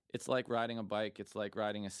riding a bike. It's like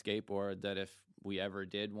riding a skateboard. That if we ever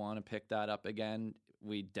did want to pick that up again,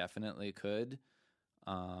 we definitely could.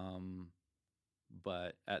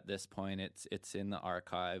 But at this point, it's in the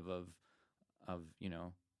archive of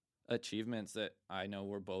achievements that I know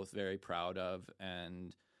we're both very proud of,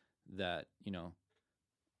 and that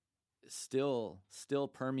still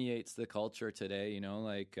permeates the culture today.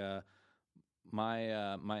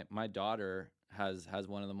 my daughter has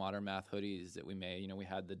one of the Modern Math hoodies that we made. You know, we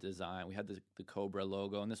had the design, we had the Cobra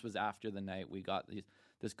logo, and this was after the night we got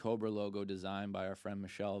this Cobra logo designed by our friend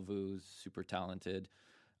Michelle Vu, super talented,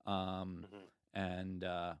 and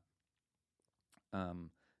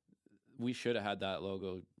we should have had that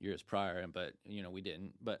logo years prior, but you know we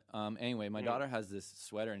didn't. But anyway, my daughter has this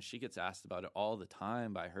sweater, and she gets asked about it all the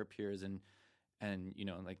time by her peers, and you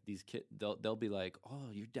know, like these kids, they'll be like,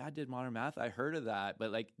 "Oh, your dad did Modern Math? I heard of that,"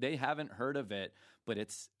 but like they haven't heard of it, but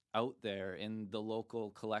it's out there in the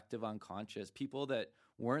local collective unconscious. People that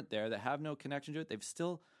weren't there, that have no connection to it, they've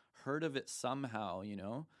still heard of it somehow, you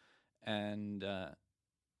know, and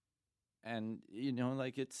you know,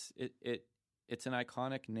 like it's an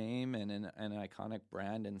iconic name and an iconic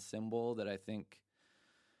brand and symbol that I think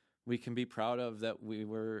we can be proud of, that we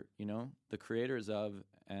were, you know, the creators of,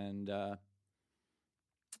 and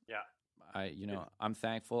I'm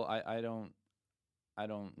thankful. I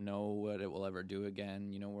don't know what it will ever do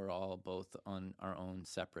again. You know, we're all both on our own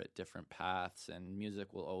separate, different paths, and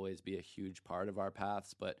music will always be a huge part of our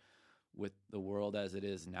paths. But with the world as it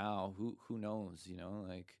is now, who knows? You know,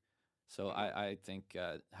 like, so I think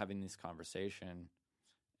having this conversation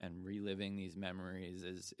and reliving these memories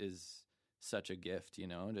is such a gift. You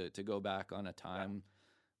know, to go back on a time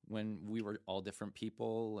when we were all different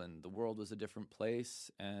people and the world was a different place,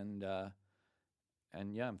 and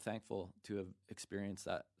yeah, I'm thankful to have experienced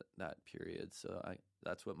that period. So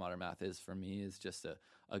that's what Modern Math is for me, is just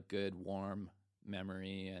a good, warm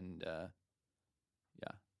memory, and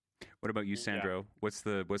yeah. What about you, Sandro? Yeah. What's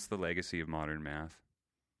the legacy of Modern Math?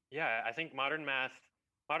 Yeah, I think Modern Math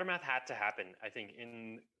had to happen. I think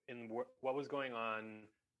in what was going on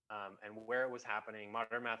and where it was happening,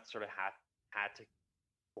 Modern Math sort of had to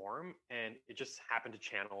form, and it just happened to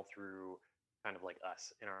channel through kind of like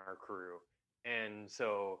us in our crew. And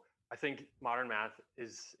so I think Modern Math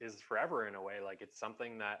is forever in a way. Like, it's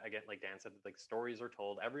something that, again, like Dan said, like stories are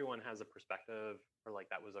told. Everyone has a perspective, or like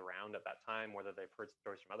that was around at that time, whether they've heard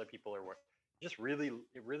stories from other people or what. It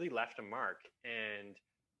really left a mark. And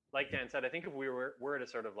like Dan said, I think if we were to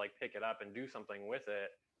sort of like pick it up and do something with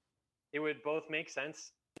it, it would both make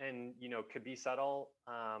sense and, you know, could be subtle,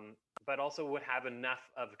 but also would have enough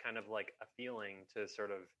of kind of like a feeling to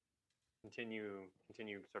sort of continue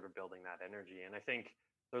sort of building that energy. And I think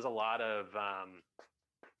there's a lot of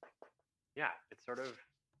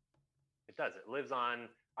it lives on.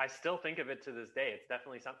 I still think of it to this day. It's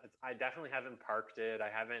definitely something. I definitely haven't parked it.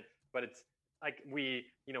 But it's like we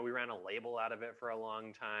ran a label out of it for a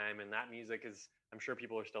long time, and that music is, I'm sure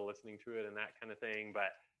people are still listening to it and that kind of thing.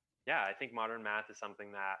 But yeah, I think Modern Math is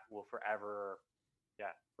something that will forever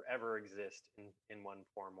exist in one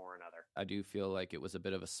form or another. I do feel like it was a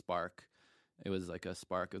bit of a spark. It was like a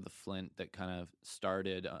spark of the flint that kind of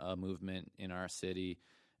started a movement in our city.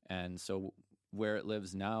 And so where it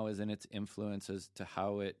lives now is in its influences to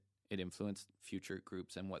how it influenced future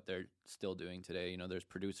groups and what they're still doing today. You know, there's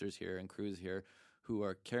producers here and crews here who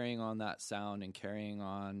are carrying on that sound and carrying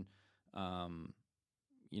on,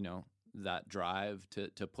 you know, that drive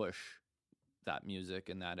to push that music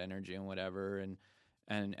and that energy and whatever.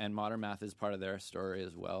 And Modern Math is part of their story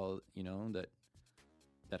as well, you know, that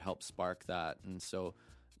helped spark that. And so,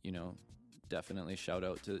 you know, definitely shout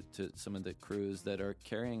out to some of the crews that are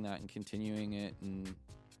carrying that and continuing it, and,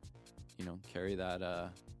 you know, carry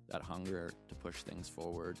that hunger to push things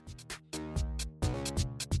forward.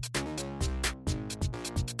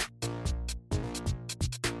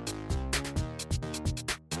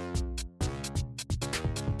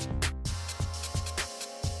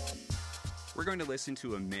 We're going to listen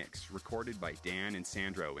to a mix recorded by Dan and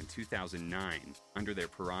Sandro in 2009 under their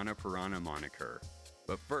Piranha Piranha moniker.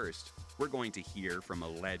 But first, we're going to hear from a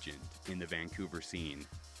legend in the Vancouver scene.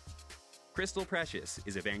 Crystal Precious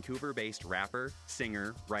is a Vancouver-based rapper,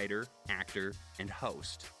 singer, writer, actor, and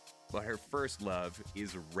host. But her first love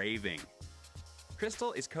is raving.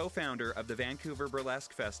 Crystal is co-founder of the Vancouver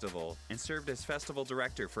Burlesque Festival and served as festival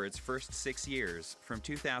director for its first 6 years, from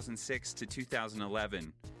 2006 to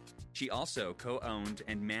 2011. She also co-owned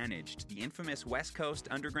and managed the infamous West Coast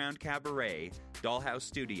underground cabaret, Dollhouse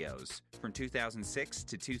Studios, from 2006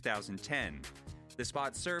 to 2010. The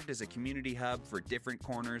spot served as a community hub for different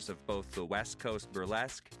corners of both the West Coast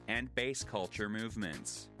burlesque and bass culture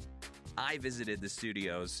movements. I visited the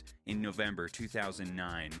studios in November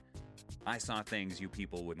 2009. I saw things you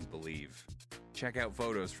people wouldn't believe. Check out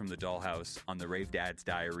photos from the Dollhouse on the Rave Dad's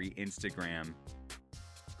Diary Instagram.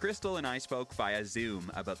 Crystal and I spoke via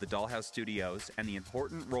Zoom about the Dollhouse Studios and the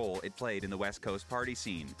important role it played in the West Coast party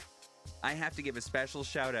scene. I have to give a special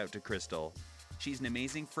shout out to Crystal. She's an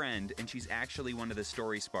amazing friend, and she's actually one of the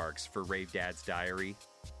story sparks for Rave Dad's Diary.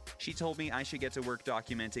 She told me I should get to work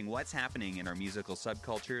documenting what's happening in our musical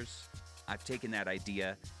subcultures. I've taken that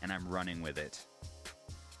idea, and I'm running with it.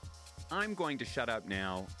 I'm going to shut up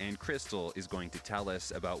now, and Crystal is going to tell us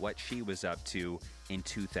about what she was up to in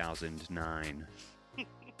 2009.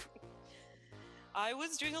 I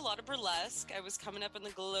was doing a lot of burlesque. I was coming up in the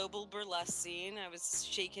global burlesque scene. I was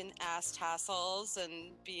shaking ass tassels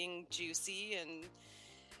and being juicy and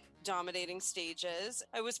dominating stages.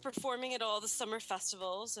 I was performing at all the summer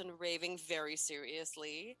festivals and raving very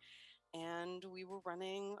seriously. And we were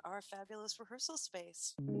running our fabulous rehearsal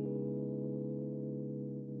space.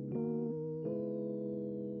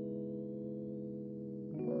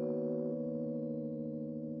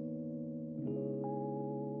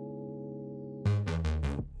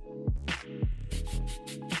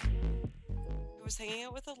 Hanging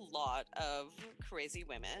out with a lot of crazy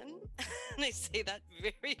women, and I say that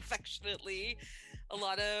very affectionately. A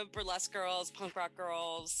lot of burlesque girls, punk rock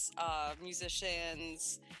girls,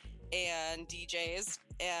 musicians, and DJs,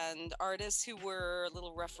 and artists who were a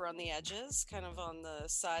little rough around the edges, kind of on the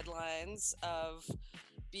sidelines of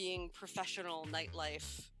being professional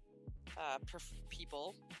nightlife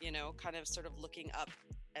people, you know, kind of sort of looking up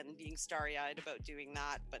and being starry-eyed about doing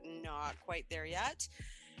that, but not quite there yet.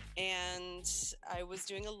 And I was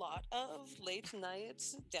doing a lot of late night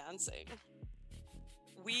dancing.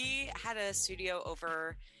 We had a studio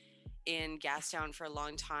over in Gastown for a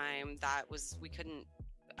long time that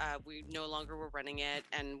we no longer were running it,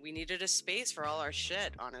 and we needed a space for all our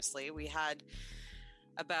shit, honestly. We had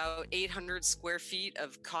about 800 square feet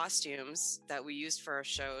of costumes that we used for our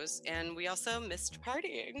shows, and we also missed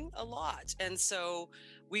partying a lot. And so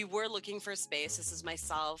we were looking for a space. This is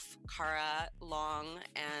myself, Cara Long,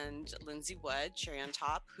 and Lindsay Wood, Cherry on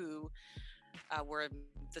Top, who were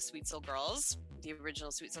the Sweet Soul Girls, the original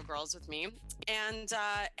Sweet Soul Girls with me. And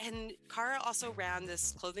Cara also ran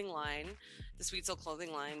this clothing line, the Sweet Soul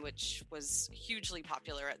clothing line, which was hugely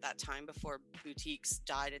popular at that time before boutiques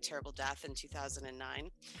died a terrible death in 2009.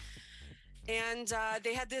 And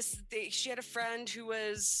she had a friend who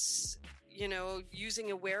was, you know,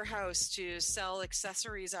 using a warehouse to sell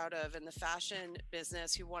accessories out of in the fashion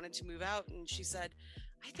business, who wanted to move out. And she said,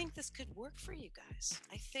 I think this could work for you guys.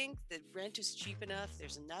 I think the rent is cheap enough,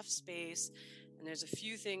 there's enough space, and there's a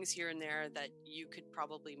few things here and there that you could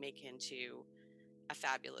probably make into a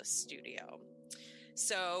fabulous studio.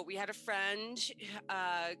 So we had a friend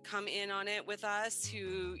come in on it with us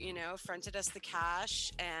who, you know, fronted us the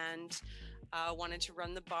cash and wanted to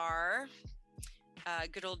run the bar.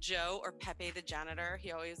 Good old Joe, or Pepe the janitor,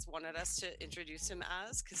 he always wanted us to introduce him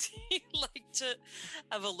as, because he liked to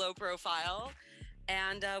have a low profile.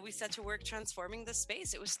 And we set to work transforming the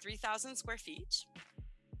space. It was 3,000 square feet.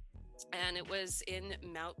 And it was in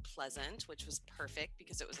Mount Pleasant, which was perfect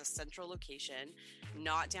because it was a central location,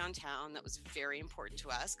 not downtown. That was very important to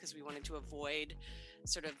us because we wanted to avoid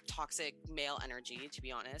sort of toxic male energy, to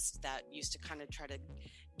be honest, that used to kind of try to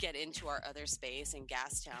get into our other space in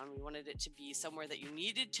Gastown. We wanted it to be somewhere that you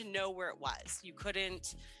needed to know where it was. You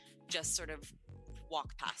couldn't just sort of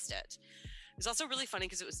walk past it. It was also really funny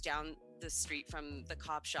because it was down the street from the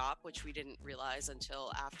cop shop, which we didn't realize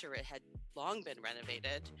until after it had long been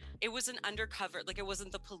renovated. It was an undercover, like it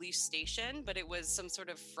wasn't the police station, but it was some sort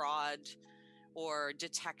of fraud or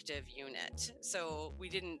detective unit. So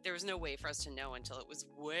there was no way for us to know until it was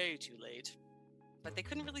way too late. But they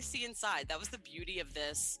couldn't really see inside. That was the beauty of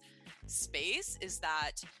this space, is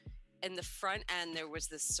that in the front end, there was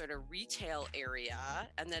this sort of retail area,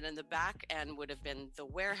 and then in the back end would have been the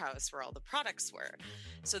warehouse where all the products were.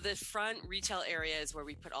 So the front retail area is where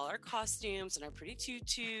we put all our costumes and our pretty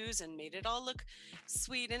tutus and made it all look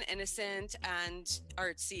sweet and innocent and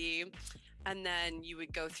artsy. And then you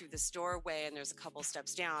would go through this doorway, and there's a couple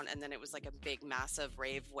steps down, and then it was like a big, massive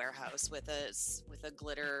rave warehouse with a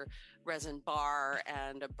glitter resin bar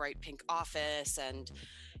and a bright pink office and,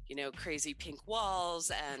 you know, crazy pink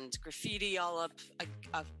walls and graffiti all up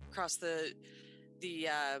across the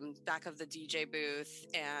back of the DJ booth.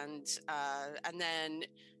 And then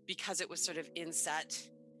because it was sort of inset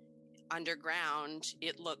underground,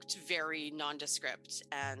 it looked very nondescript,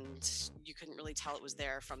 and you couldn't really tell it was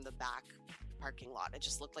there from the back parking lot. It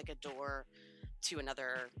just looked like a door to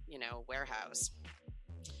another, you know, warehouse.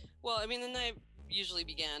 Well, I mean, the night usually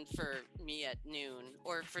began for me at noon,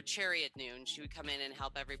 or for Cherry at noon. She would come in and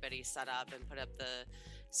help everybody set up and put up the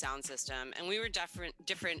sound system. And we were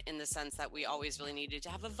different in the sense that we always really needed to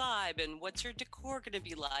have a vibe and what's your decor going to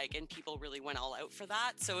be like, and people really went all out for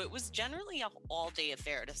that. So it was generally an all-day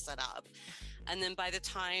affair to set up. And then by the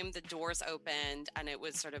time the doors opened and it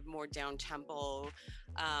was sort of more down tempo,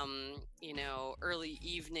 early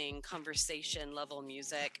evening conversation level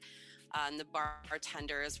music, and the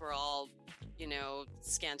bartenders were all,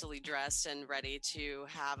 scantily dressed and ready to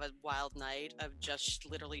have a wild night of just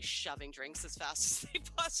literally shoving drinks as fast as they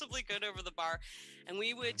possibly could over the bar. And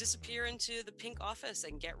we would disappear into the pink office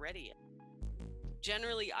and get ready.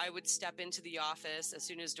 Generally, I would step into the office as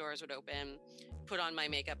soon as doors would open, put on my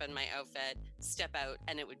makeup and my outfit, step out,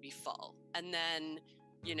 and it would be full. And then,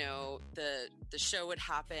 the show would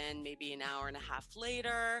happen maybe an hour and a half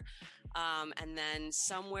later. And then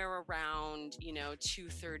somewhere around,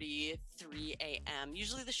 2:30, 3 a.m.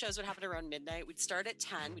 Usually the shows would happen around midnight. We'd start at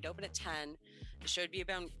 10. We'd open at 10. The show would be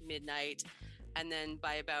about midnight. And then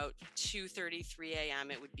by about 2:30, 3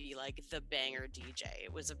 a.m., it would be like the banger DJ.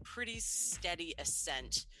 It was a pretty steady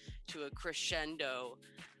ascent to a crescendo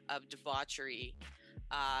of debauchery.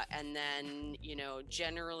 And then,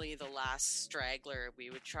 generally the last straggler, we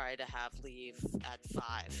would try to have leave at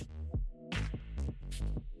 5.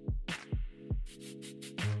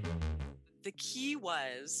 The key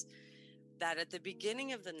was that at the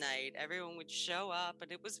beginning of the night, everyone would show up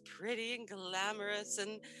and it was pretty and glamorous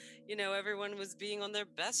and, everyone was being on their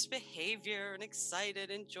best behavior and excited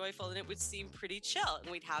and joyful, and it would seem pretty chill. And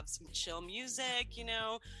we'd have some chill music,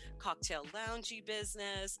 cocktail loungy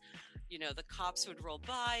business. The cops would roll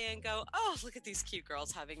by and go, oh, look at these cute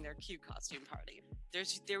girls having their cute costume party.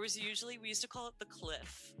 There was usually, we used to call it the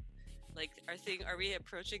cliff. Like, are we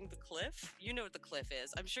approaching the cliff? You know what the cliff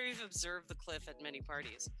is. I'm sure you've observed the cliff at many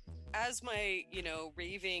parties. As my,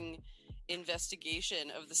 raving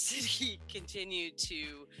investigation of the city continued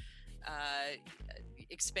to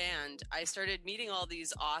expand, I started meeting all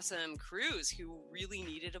these awesome crews who really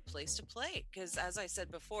needed a place to play. Because as I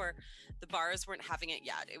said before, the bars weren't having it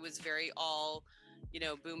yet. It was very all,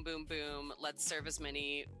 boom, boom, boom. Let's serve as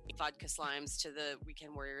many vodka slimes to the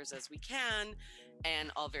weekend warriors as we can.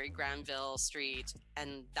 And all very Granville Street.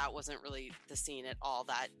 And that wasn't really the scene at all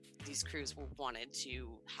that these crews wanted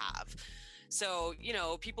to have. So,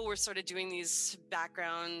 people were sort of doing these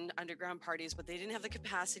background underground parties, but they didn't have the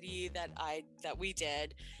capacity that we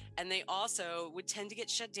did. And they also would tend to get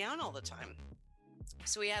shut down all the time.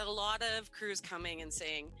 So we had a lot of crews coming and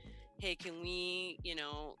saying, hey, can we,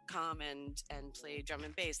 come and play drum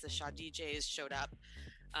and bass? The Shaw DJs showed up.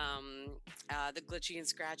 The Glitchy and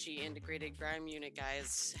Scratchy integrated grime unit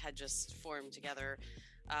guys had just formed together.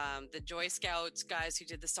 The Joy Scouts guys who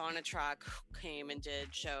did the sauna truck came and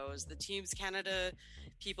did shows. The Teams Canada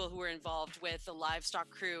people who were involved with the livestock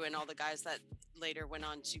crew and all the guys that later went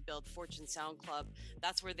on to build Fortune Sound Club,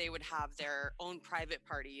 that's where they would have their own private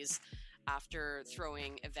parties after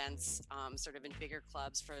throwing events sort of in bigger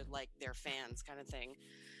clubs for like their fans kind of thing.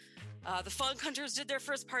 The Funk Hunters did their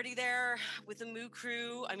first party there with the Moo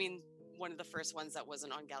Crew. I mean, one of the first ones that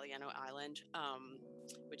wasn't on Galliano Island,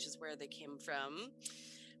 which is where they came from.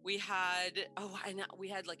 We had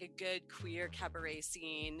like a good queer cabaret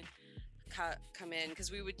scene come in, because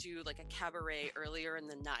we would do like a cabaret earlier in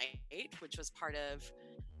the night, which was part of,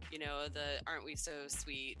 the Aren't We So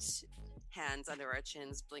Sweet, hands under our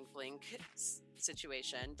chins, blink blink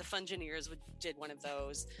situation. The Fungineers did one of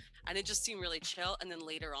those, and it just seemed really chill. And then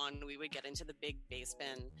later on, we would get into the big bass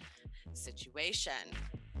bin situation.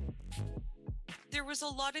 There was a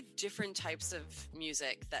lot of different types of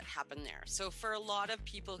music that happened there. So for a lot of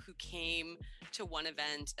people who came to one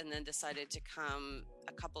event and then decided to come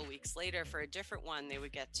a couple weeks later for a different one, they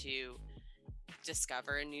would get to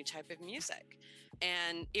discover a new type of music.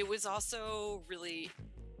 And it was also really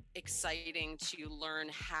exciting to learn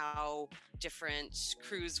how different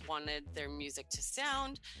crews wanted their music to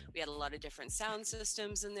sound. We had a lot of different sound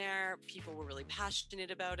systems in there. People were really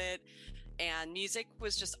passionate about it. And music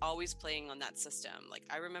was just always playing on that system. Like,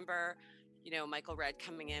 I remember, Michael Red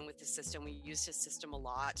coming in with the system. We used his system a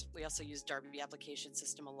lot. We also used Darby Application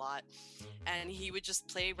System a lot. And he would just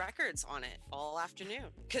play records on it all afternoon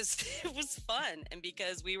because it was fun and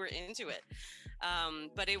because we were into it.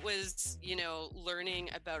 But it was, learning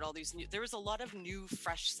about all these there was a lot of new,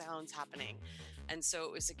 fresh sounds happening. And so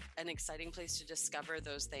it was an exciting place to discover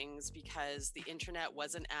those things, because the internet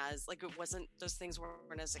wasn't those things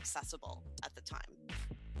weren't as accessible at the time.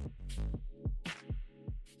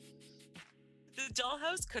 The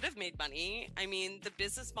Dollhouse could have made money. I mean, the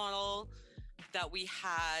business model that we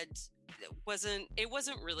had wasn't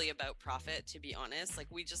really about profit, to be honest. Like,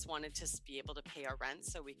 we just wanted to be able to pay our rent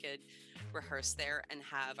so we could rehearse there and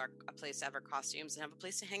have a place to have our costumes and have a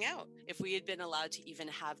place to hang out. If we had been allowed to even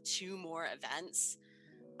have 2 more events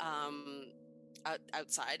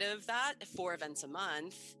outside of that, 4 events a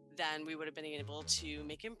month, then we would have been able to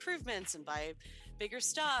make improvements and buy bigger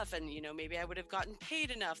stuff. And, maybe I would have gotten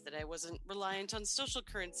paid enough that I wasn't reliant on social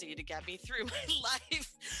currency to get me through my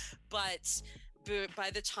life. But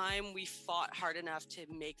by the time we fought hard enough to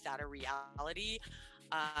make that a reality,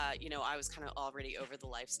 I was kind of already over the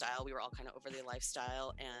lifestyle. We were all kind of over the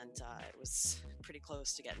lifestyle, and it was pretty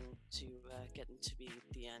close to getting to be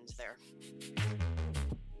the end there.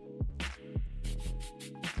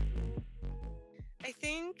 I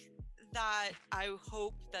think that I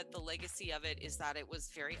hope that the legacy of it is that it was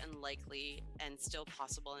very unlikely and still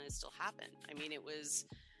possible, and it still happened. I mean, it was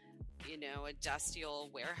a dusty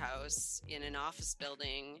old warehouse in an office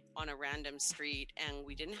building on a random street, and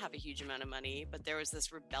we didn't have a huge amount of money, but there was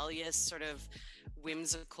this rebellious sort of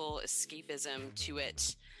whimsical escapism to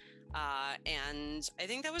it. And I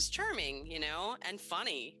think that was charming, and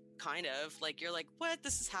funny, kind of. Like, you're like, what?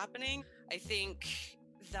 This is happening? I think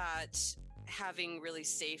that having really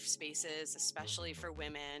safe spaces, especially for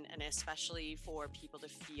women and especially for people to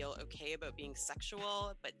feel okay about being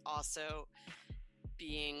sexual, but also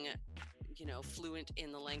being, fluent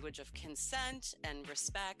in the language of consent and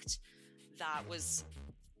respect, that was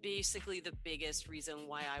basically the biggest reason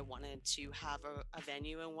why I wanted to have a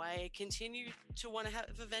venue, and why I continue to want to have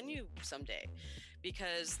a venue someday,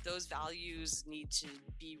 because those values need to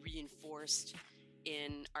be reinforced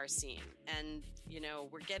in our scene. And,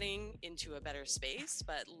 we're getting into a better space,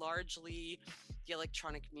 but largely the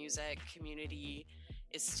electronic music community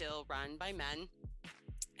is still run by men.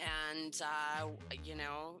 And,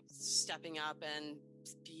 stepping up and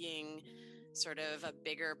being sort of a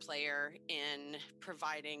bigger player in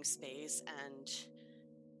providing space and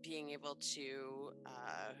being able to,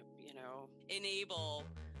 enable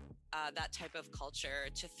that type of culture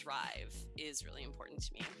to thrive is really important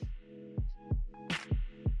to me.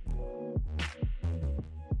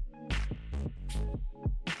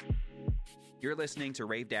 You're listening to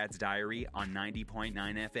Rave Dad's Diary on 90.9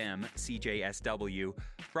 FM CJSW,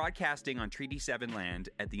 broadcasting on Treaty 7 land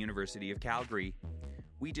at the University of Calgary.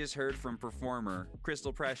 We just heard from performer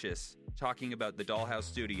Crystal Precious talking about the Dollhouse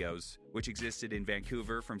Studios, which existed in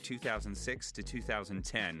Vancouver from 2006 to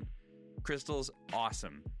 2010. Crystal's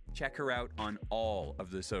awesome. Check her out on all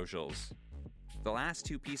of the socials. The last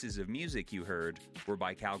two pieces of music you heard were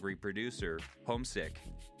by Calgary producer Homesick.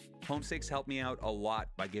 Homesick's helped me out a lot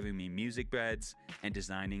by giving me music beds and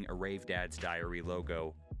designing a Rave Dad's Diary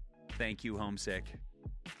logo. Thank you, Homesick.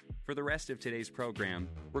 For the rest of today's program,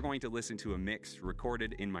 we're going to listen to a mix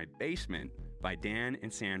recorded in my basement by Dan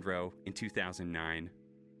and Sandro in 2009.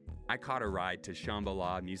 I caught a ride to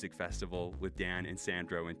Shambhala Music Festival with Dan and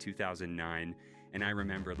Sandro in 2009, and I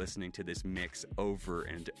remember listening to this mix over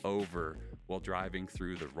and over while driving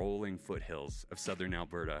through the rolling foothills of southern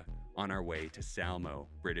Alberta on our way to Salmo,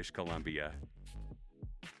 British Columbia.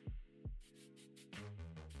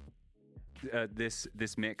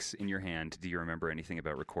 This mix in your hand, do you remember anything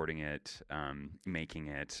about recording it, making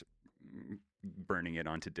it, burning it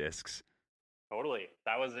onto discs? Totally.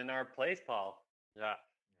 That was in our place, Paul. Yeah.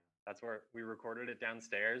 That's where we recorded it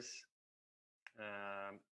downstairs.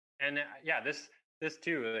 This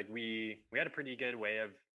too, like we had a pretty good way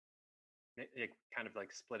of kind of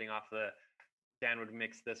like splitting off Dan would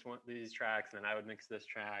mix these tracks, and then I would mix this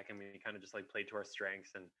track, and we kind of just like played to our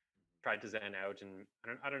strengths and tried to zen out. And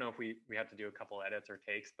I don't know if we had to do a couple edits or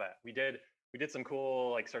takes, but we did some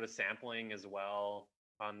cool like sort of sampling as well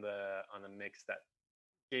on the mix that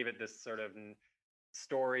gave it this sort of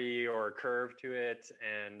story or curve to it,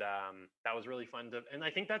 and that was really fun and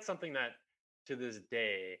I think that's something that to this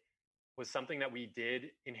day was something that we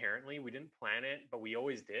did inherently. We didn't plan it, but we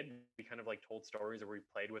always did. We kind of like told stories, or we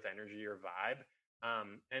played with energy or vibe.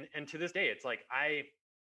 And to this day, it's like I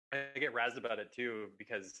get razzed about it too,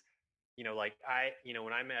 because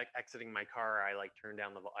when I'm exiting my car, I like turn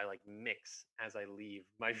down I like mix as I leave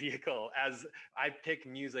my vehicle, as I pick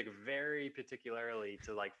music very particularly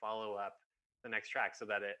to like follow up the next track, so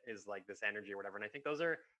that it is like this energy or whatever. And I think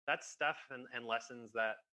that's stuff and lessons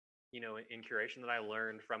that in curation that I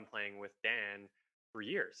learned from playing with Dan for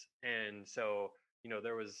years. And so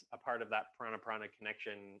there was a part of that Prana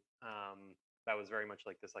connection that was very much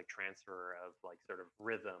like this like transfer of like sort of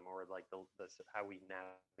rhythm, or like this how we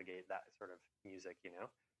navigate that sort of music,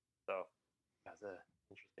 so that's an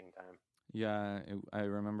interesting time. Yeah, I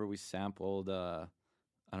remember we sampled I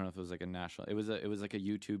don't know if it was like a national, it was like a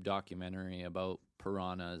YouTube documentary about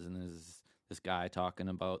piranhas, and there's this guy talking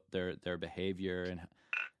about their behavior,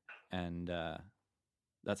 and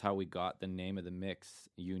that's how we got the name of the mix,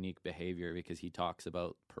 Unique Behavior, because he talks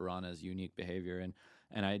about piranha's unique behavior.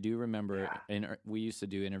 And I do remember we used to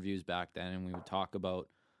do interviews back then, and we would talk about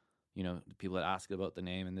people that ask about the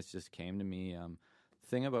name, and this just came to me.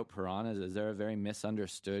 Thing about piranhas is they're a very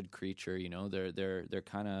misunderstood creature. They're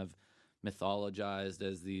kind of mythologized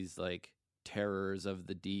as these like terrors of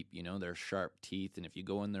the deep. Their sharp teeth, and if you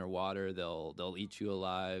go in their water, they'll eat you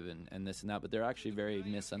alive, and this and that. But they're actually very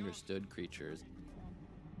misunderstood creatures.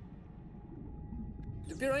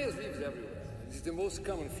 The piranhas live everywhere. It's the most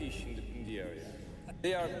common fish in the area.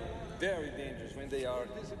 They are very dangerous when they are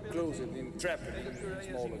closed and trapped in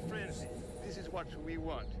smaller things. This is what we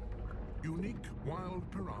want. Unique wild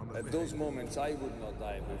piranha. At those moments, I would not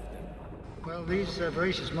dive with them. Well, these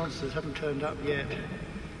voracious monsters haven't turned up yet.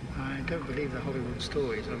 I don't believe the Hollywood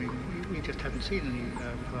stories. I mean, we just haven't seen any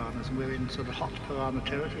piranhas, and we're in sort of hot piranha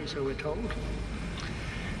territory, so we're told.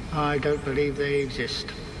 I don't believe they exist.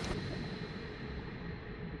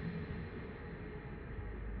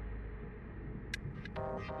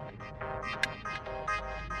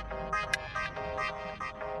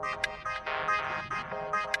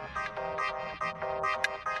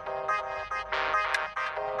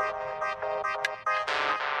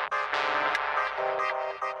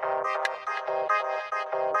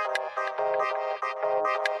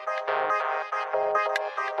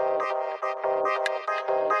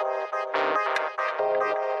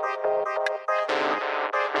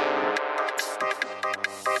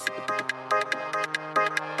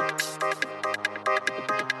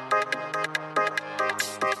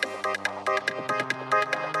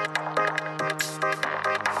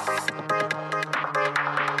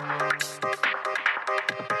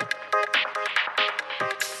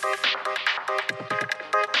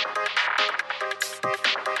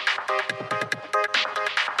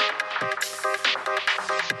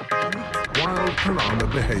 Wild piranha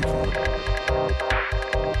behavior.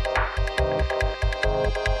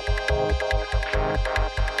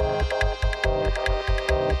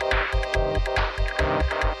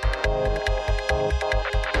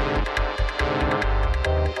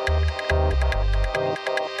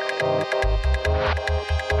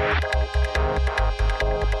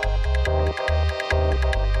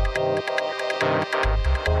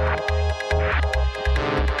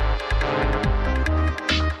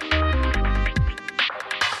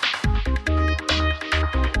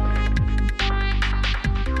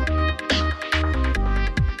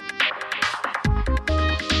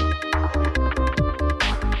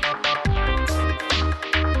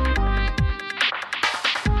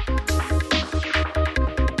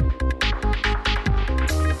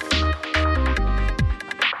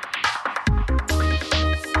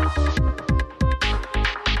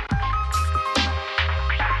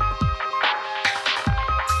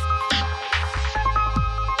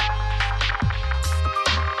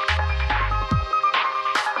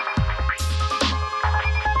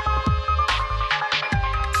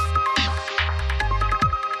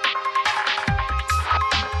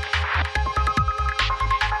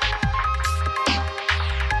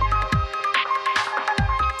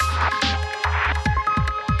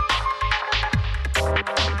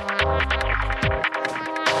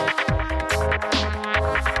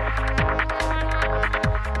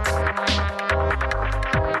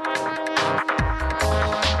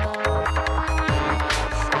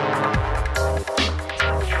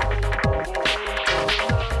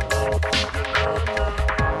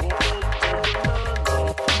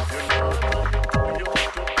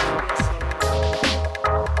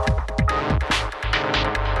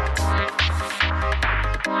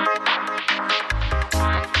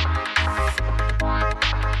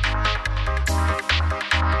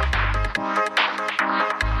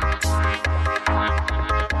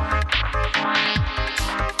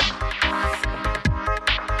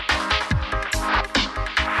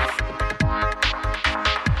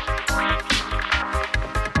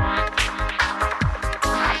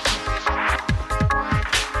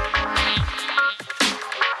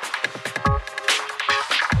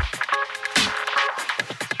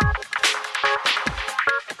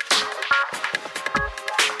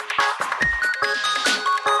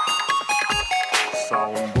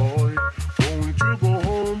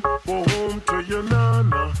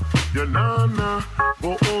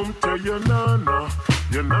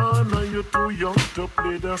 To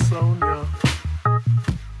play the sound, yeah.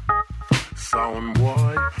 Sound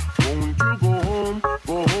boy, won't you go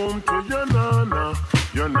home to your nana,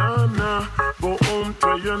 go home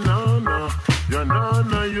to your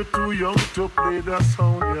nana, you're too young to play the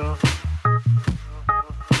sound, yeah.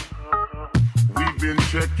 We've been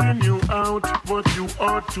checking you out, but you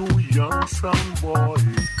are too young, sound boy.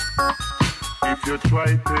 If you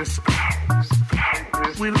try this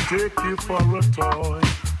out, we'll take you for a toy.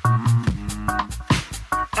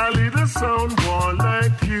 A little sound boy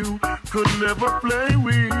like you could never play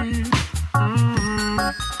with.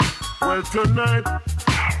 Well, tonight,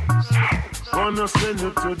 gonna send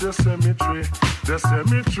you to the cemetery. The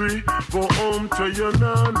cemetery, go home to your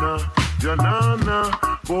nana. Your nana,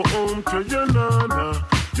 go home to your nana.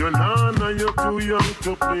 Your nana, you're too young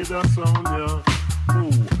to play that sound, yeah.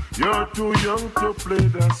 Ooh, you're too young to play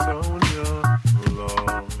that sound, yeah.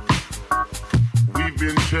 Lord. We've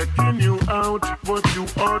been checking you out, but you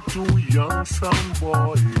are too young, sound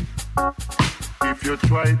boy. If you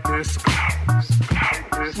try this,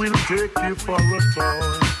 we'll take you for a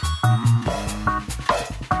toy.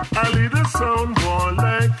 A little sound boy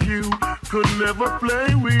like you could never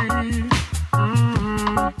play with.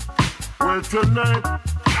 Well, tonight,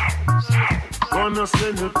 gonna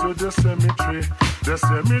send you to the cemetery. The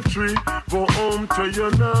cemetery, go home to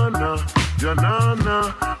your nana. Your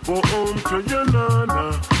nana, go home to your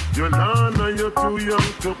nana. Your nana, you're too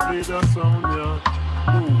young to play that sound, yeah.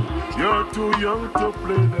 Ooh, you're too young to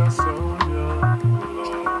play that sound, yeah.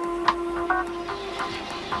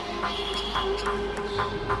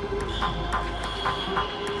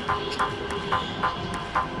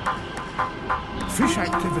 Fish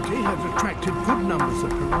activity had attracted good numbers of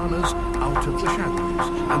piranhas out of the shallows,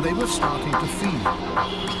 and they were starting to feed.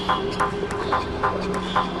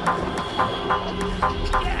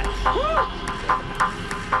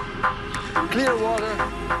 Clear water,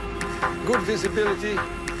 good visibility,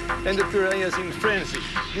 and the piranhas in frenzy.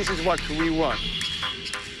 This is what we want.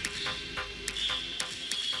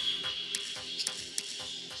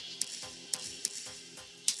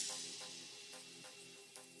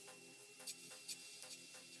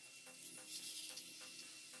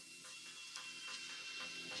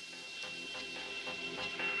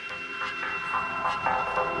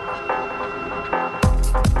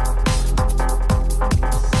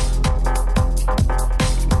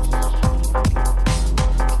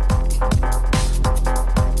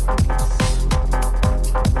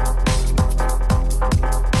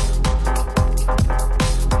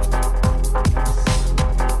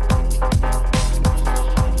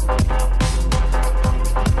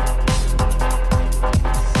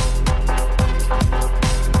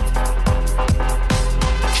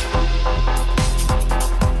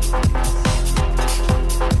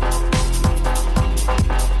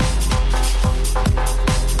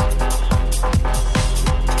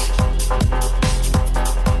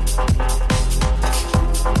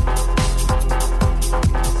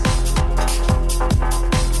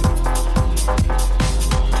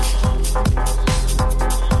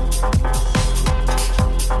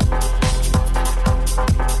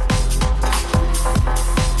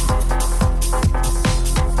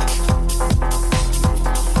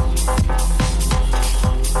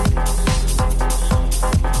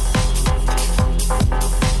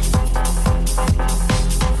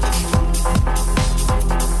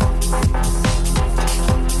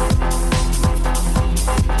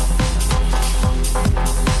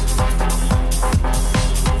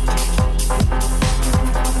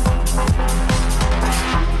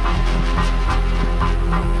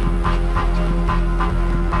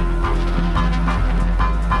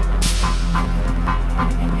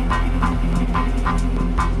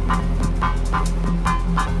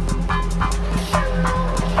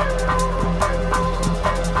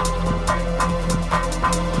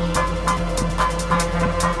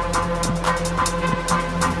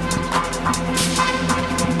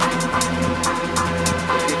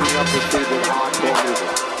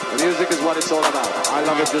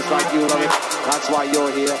 just like you love it. That's why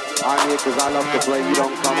you're here. I'm here because I love to play. You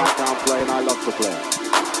don't come, I can't play, and I love to play.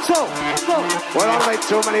 So, we don't make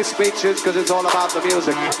too many speeches because it's all about the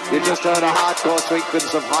music. You just heard a hardcore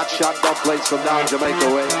sequence of hot shot dub plates from down Jamaica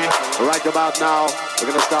way. Right about now, we're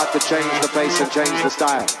going to start to change the pace and change the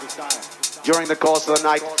style. During the course of the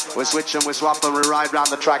night, we switch and we swap and we ride round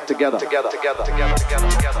the track together.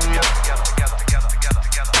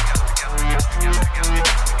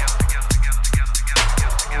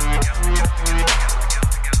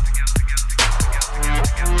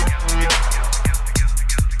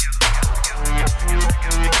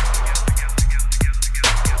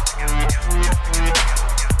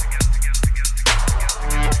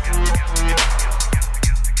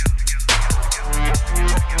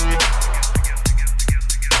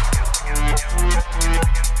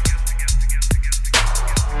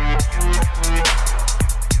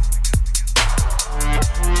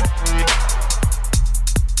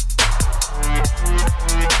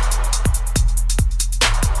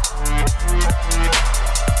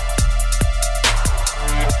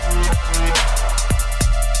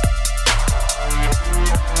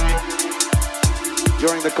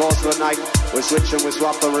 During the course of the night, we switch and we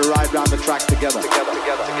swap and we ride round the track together.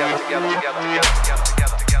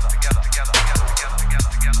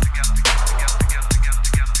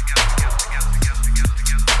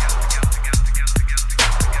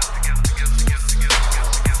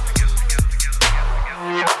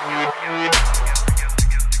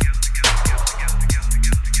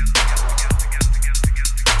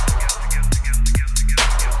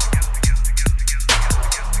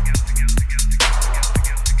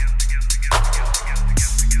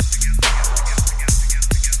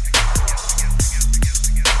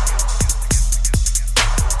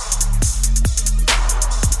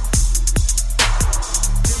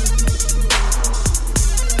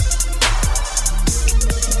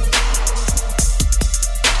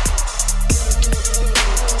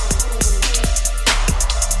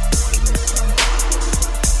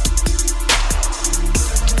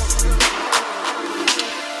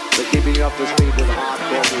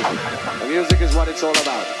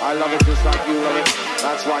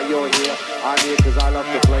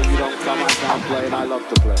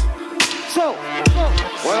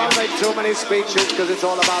 Speeches because it's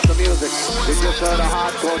all about the music. We just heard a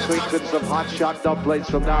hardcore sequence of hot shot dub plates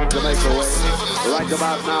from down Jamaica way. Right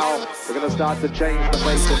about now, we're going to start to change the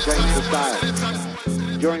pace and change the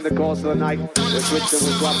style. During the course of the night, we switch and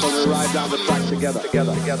we swap and we ride down the track together.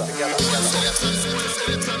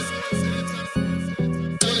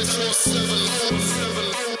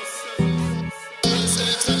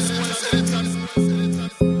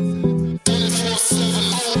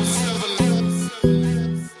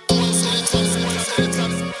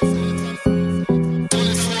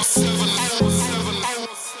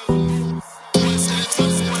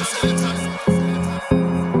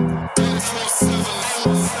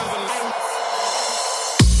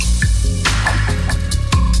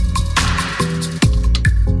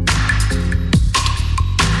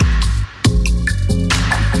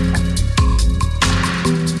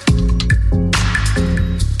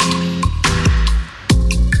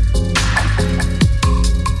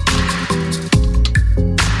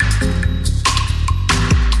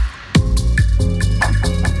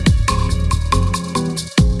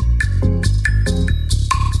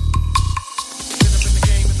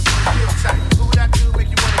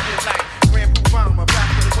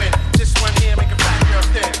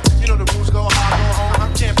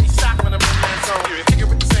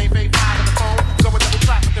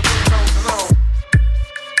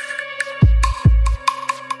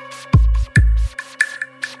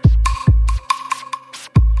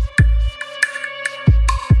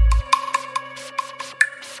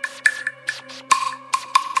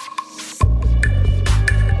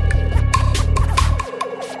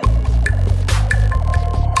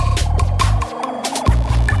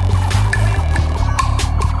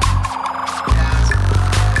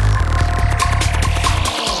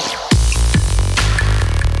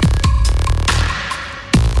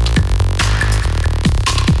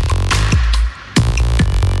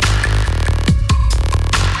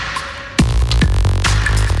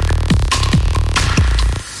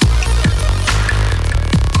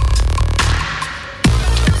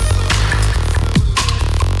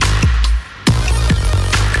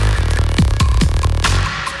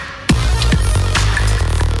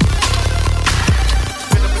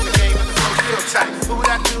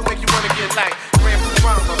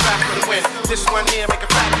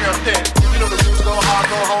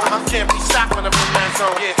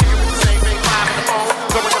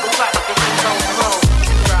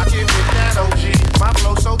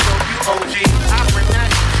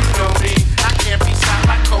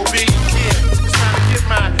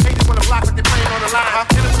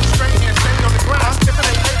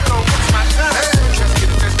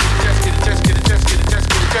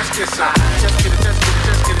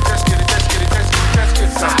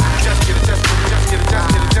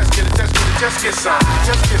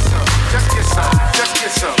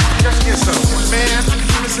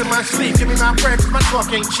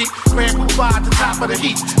 Ain't cheap, Grand Poobah at the top of the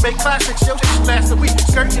heat. Make classics, yo, shit last a week.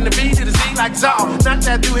 Skirting the B to the Z like Zal. Not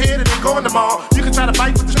that dude here that ain't going to mall. You can try to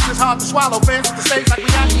bite, but the truth is hard to swallow. Fans at the stage like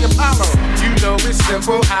we at the Apollo. You know it's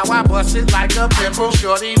simple, how I bust it like a pimple.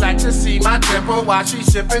 Shorty like to see my tempo while she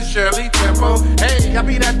sipping Shirley Temple. Hey, I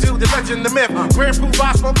be that dude, the legend, the myth. Grand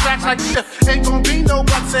Poobah smoke tracks like this. Ain't gonna be no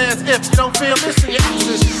buts as if you don't feel this in your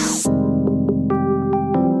ears.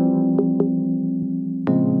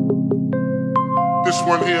 This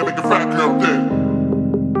one here make a fat girl dead.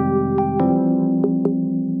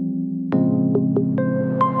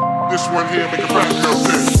 This one here make a fat girl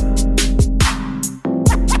dead.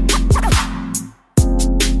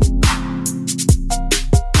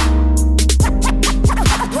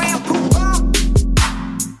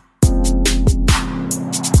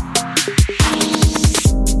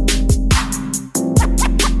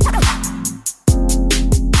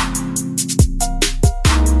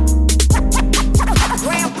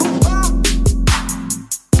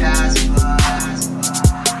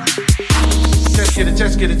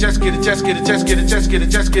 just get it, just get it, just get it, just get it,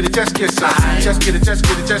 just get it, just get some. Just get it, just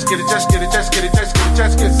get it, just get it, just get it, just get it, just get it,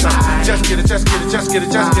 just get some. Just get it, just get it, just get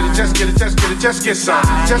it, just get it, just get it, just get it, just get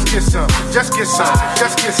some. Just get some, just get some,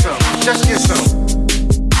 just get some, just get some.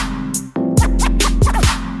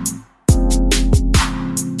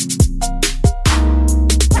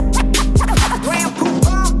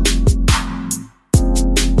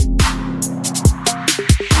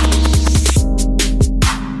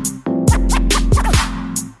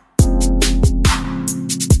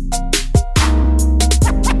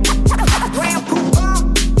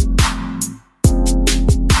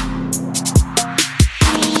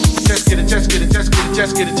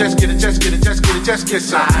 Just get it, just get it, just get it, just get it, just get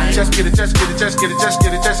some. Just get it, just get it, just get it, just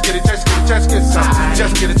get it, just get it, just get it, just get some.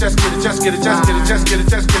 Just get it, just get it, just get it, just get it, just get it,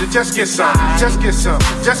 just get it, just get some. Just get some,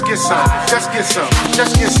 just get some, just get some,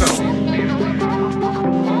 just get some.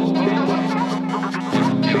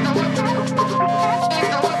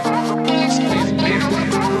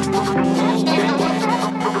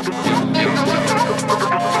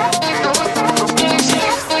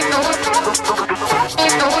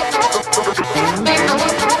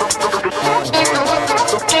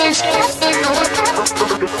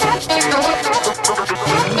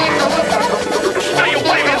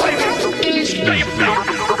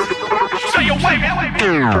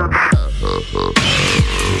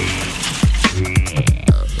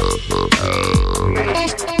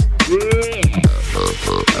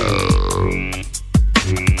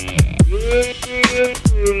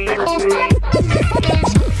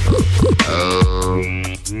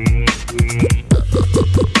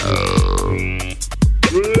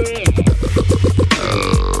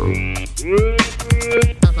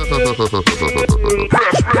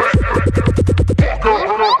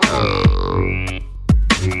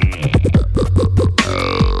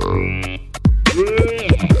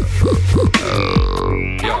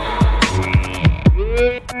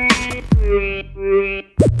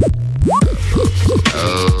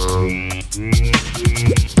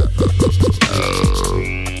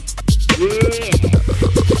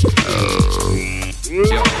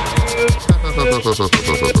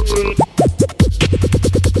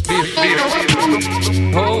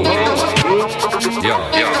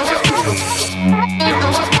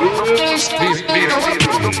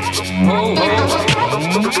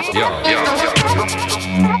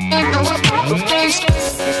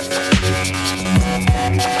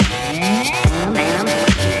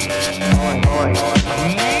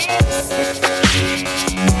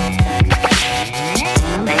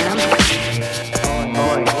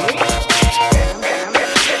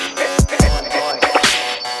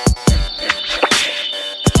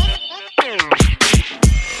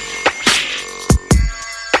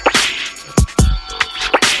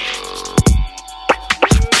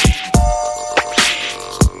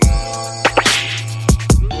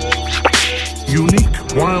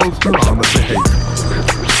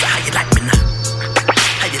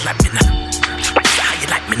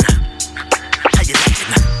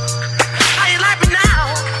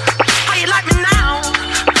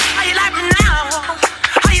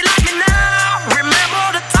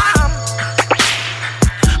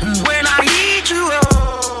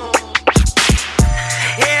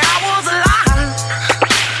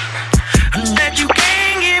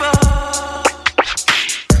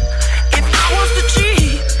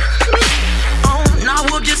 Now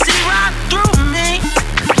would you see right through me?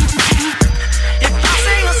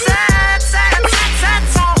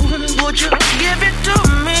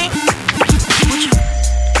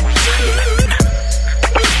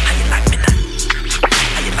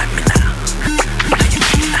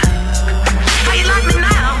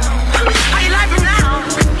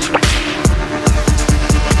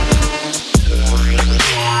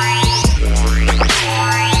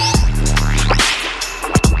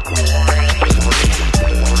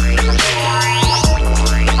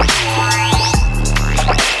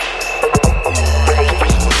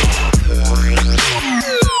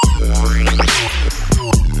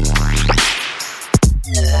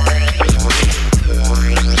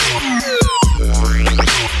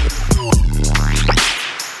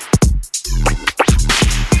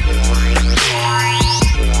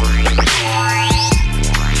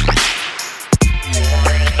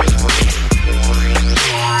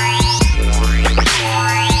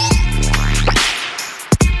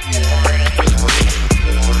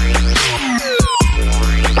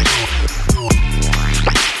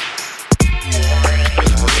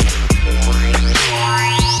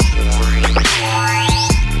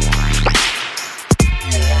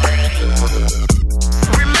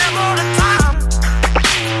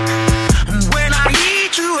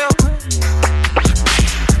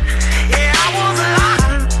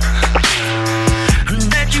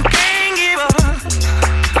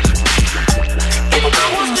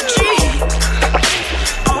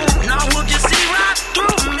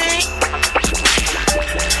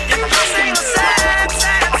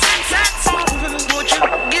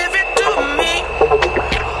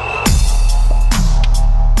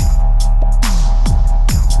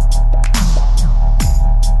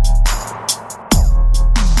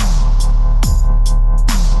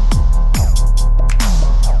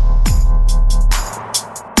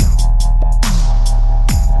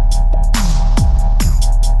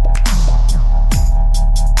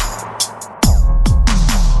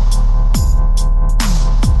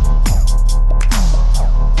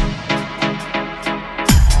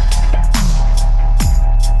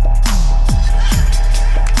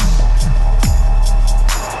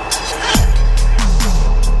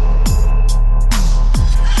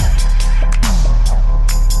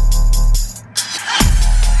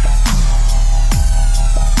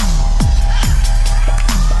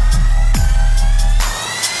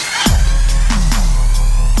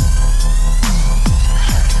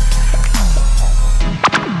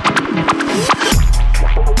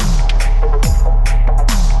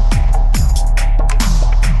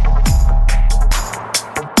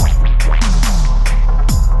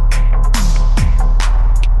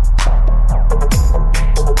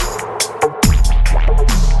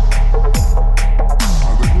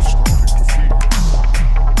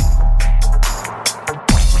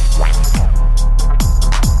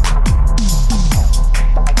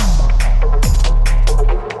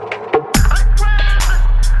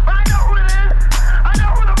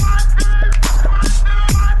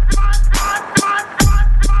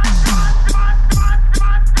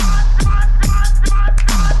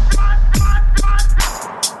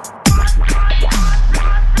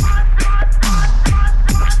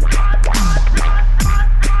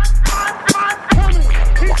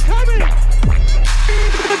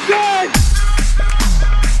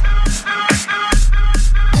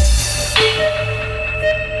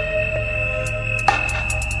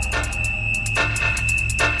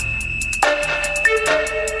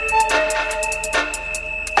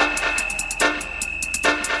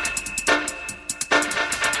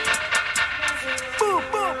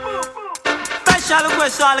 Special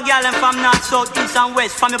request to all the girls from north, south, east and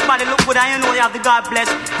west. From your body look good and you know you have the God bless.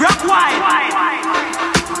 Rock wide.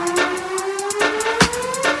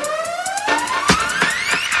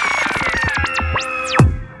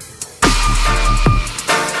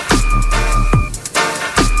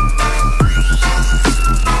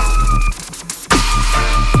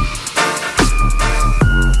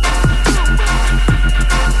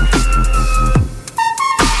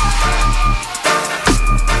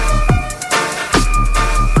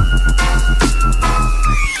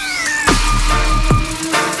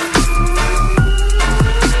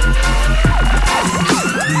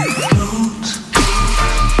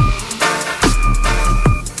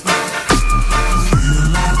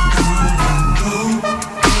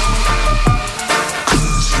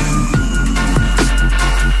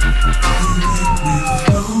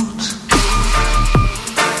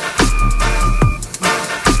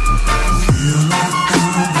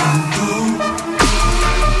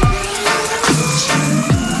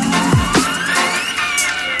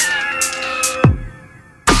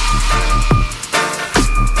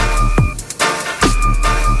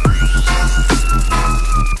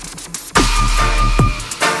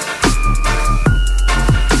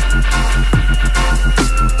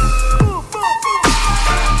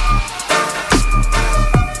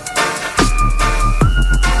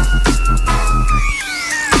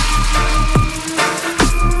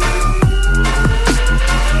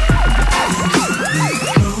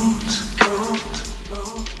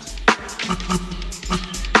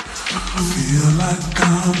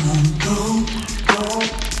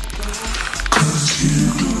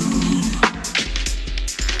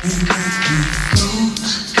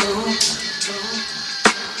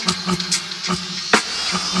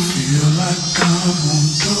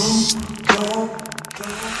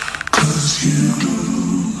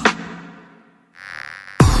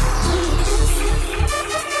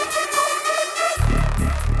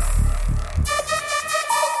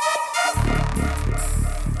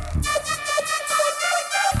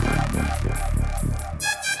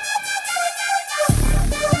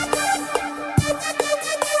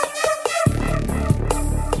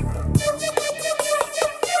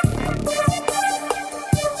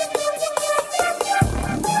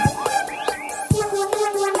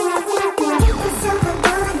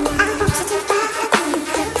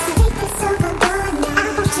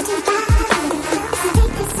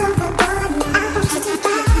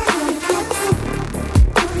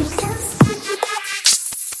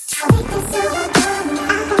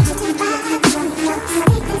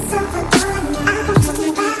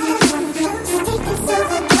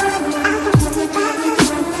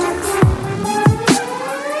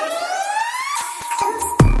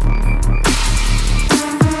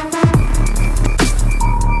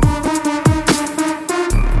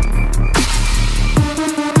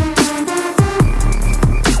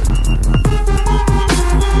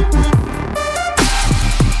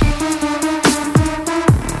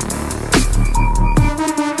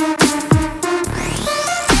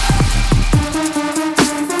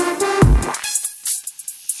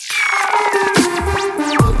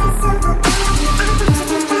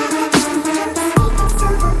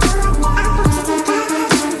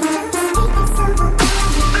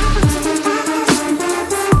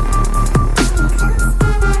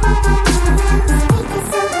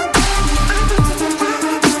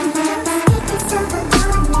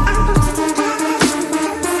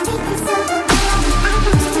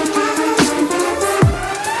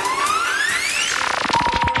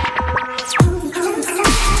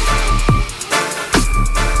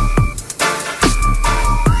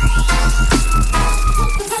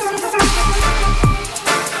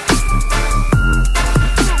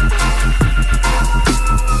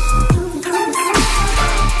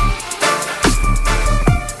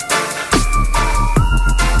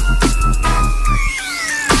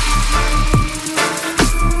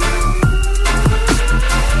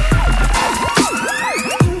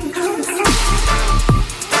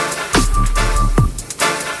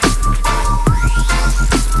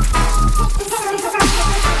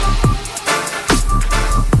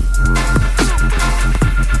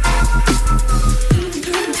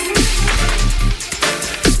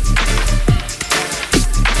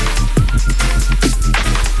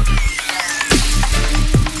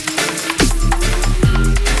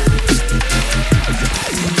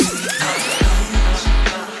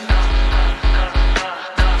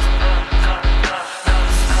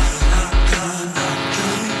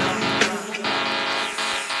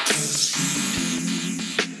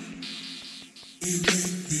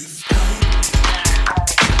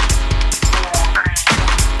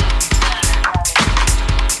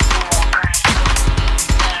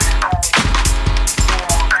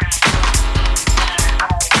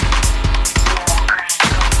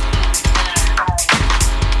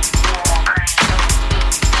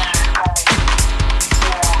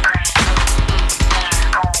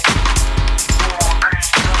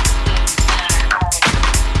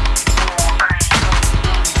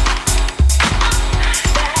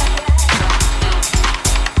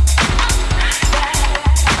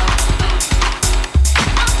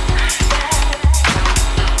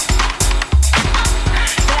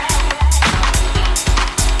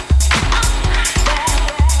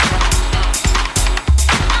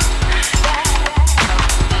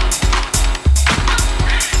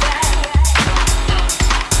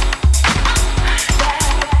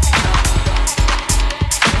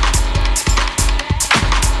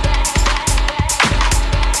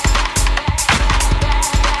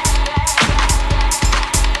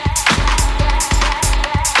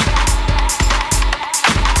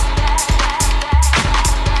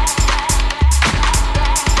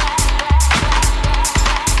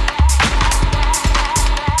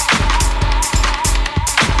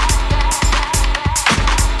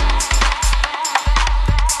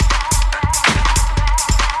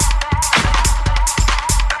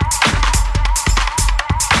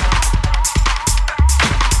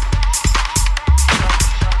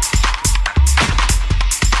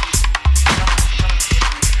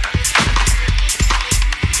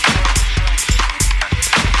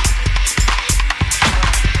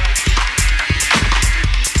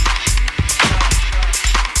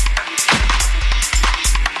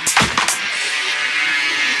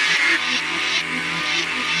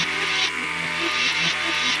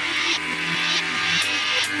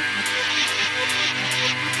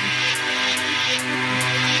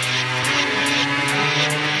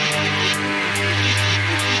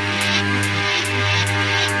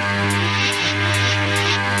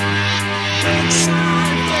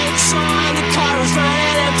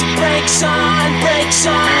 brakes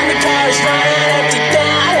on, the car is running empty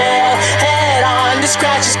downhill. Head on, the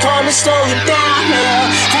scratches coming slowly downhill.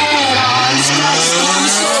 Head on, the scratches coming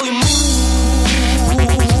slowly move.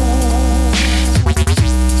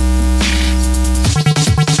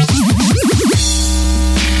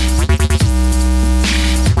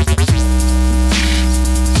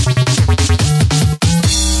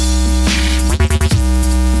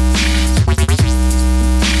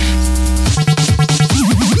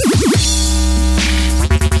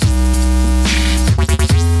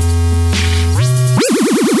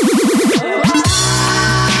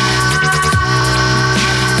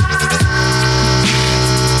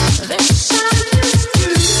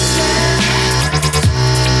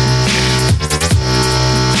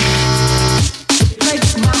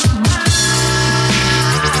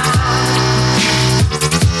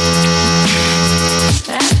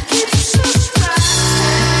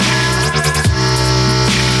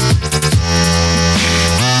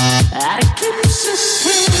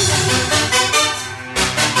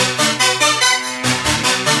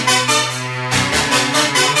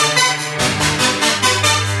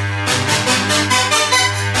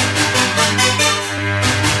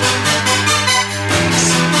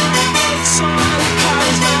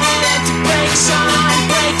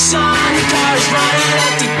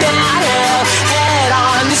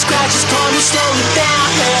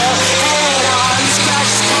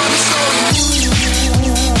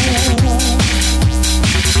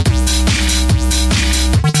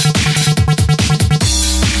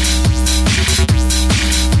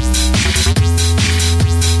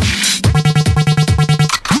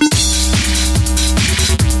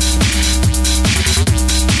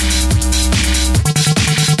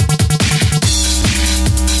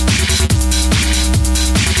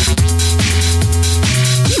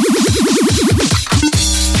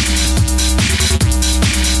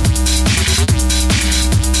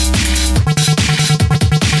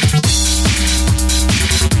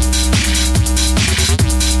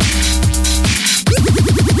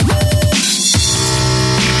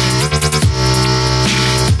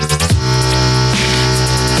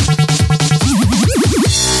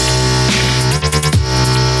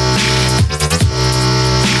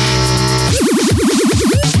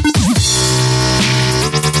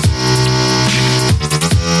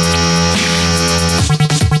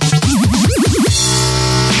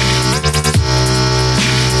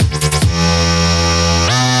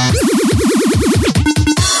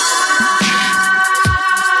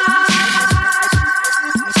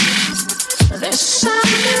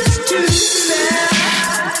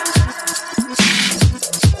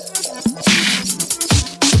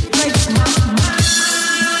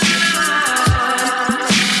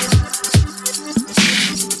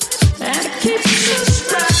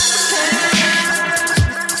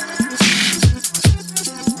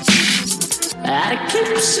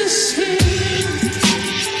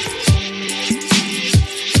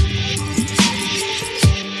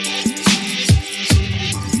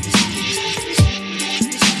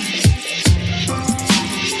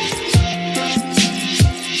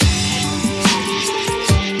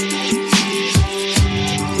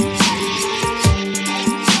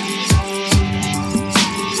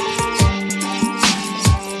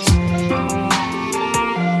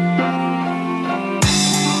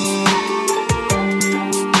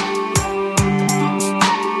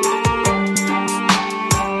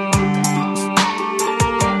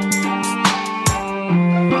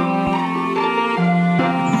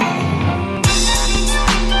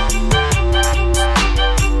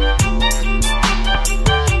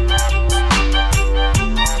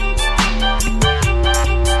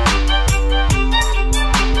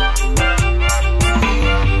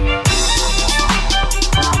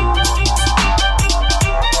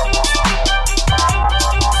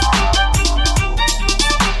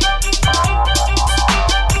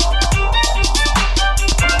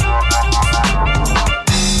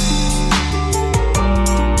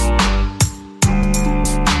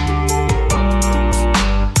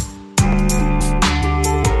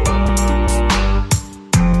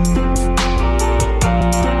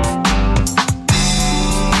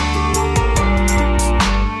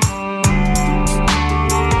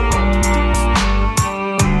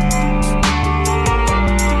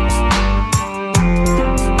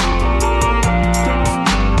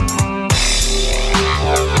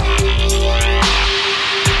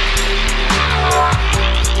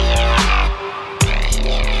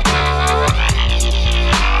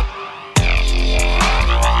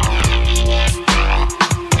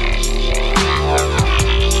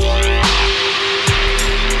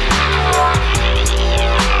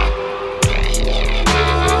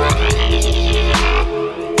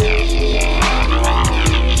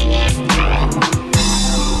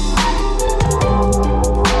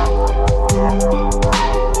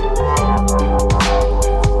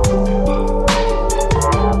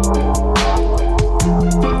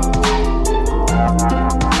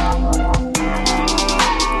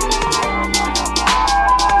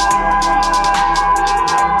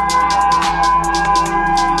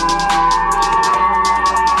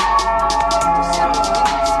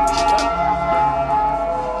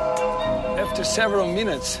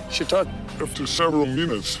 minutes, she thought... After several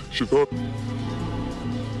minutes, she thought...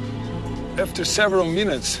 After several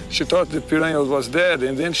minutes, she thought the piranha was dead,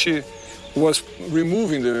 and then she was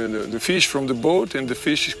removing the fish from the boat, and the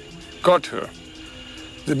fish caught her.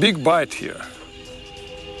 The big bite here.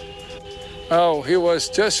 Oh, he was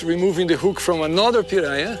just removing the hook from another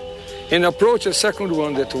piranha and approached a second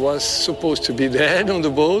one that was supposed to be dead on the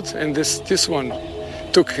boat, and this one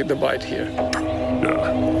took the bite here.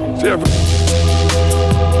 Yeah.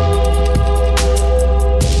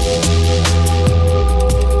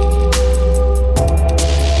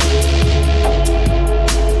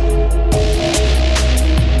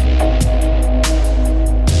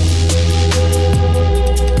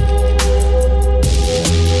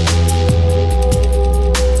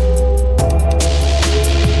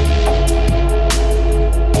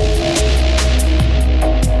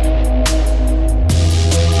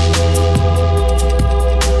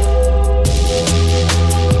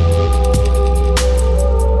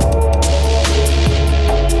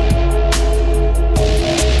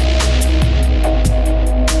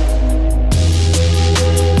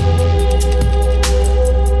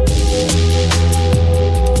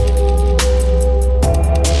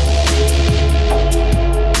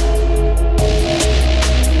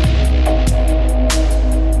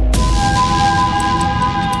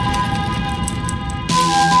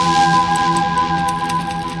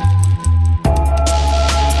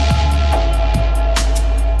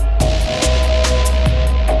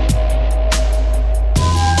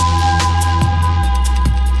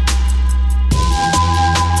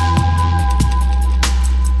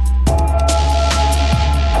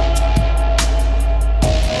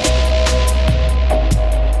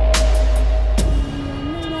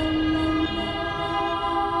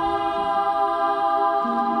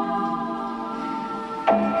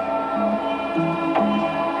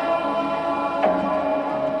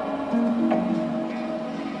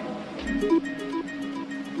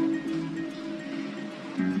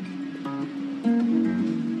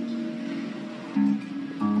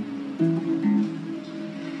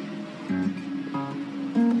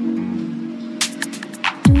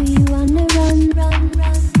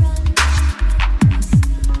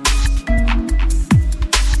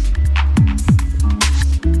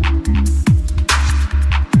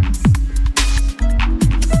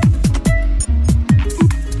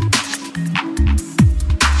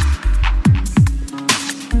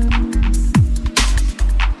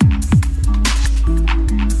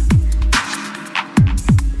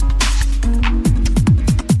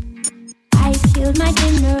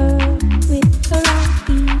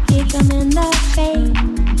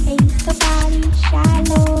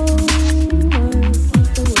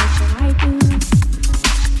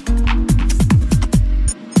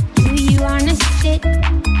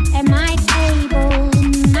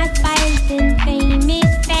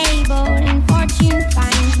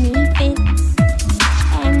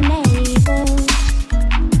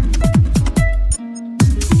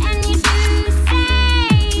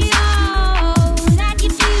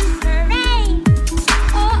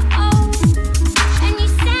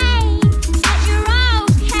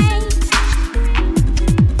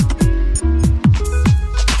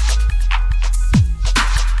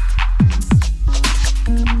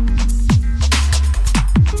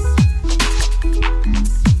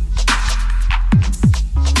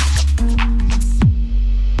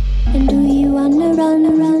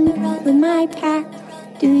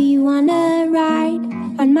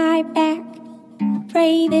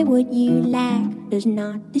 Does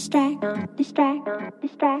not distract.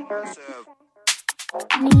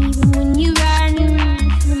 And even when you run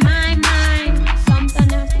through my mind,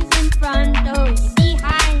 something else is in front or you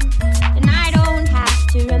behind, and I don't have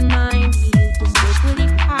to remind you to stay fully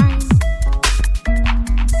kind.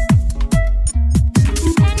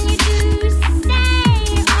 And you do say,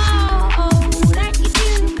 oh, like you do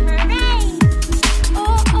parade,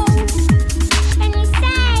 oh, and you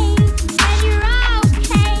say that you're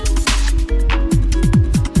okay.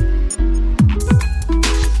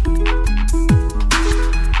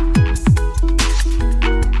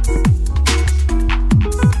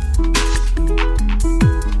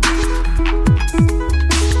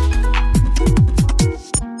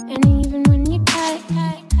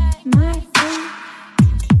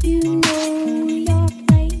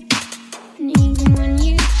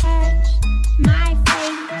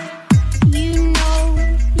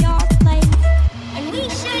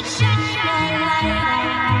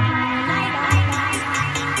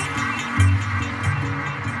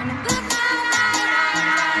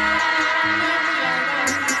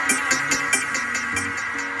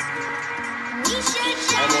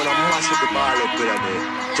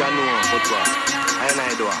 John know, but what?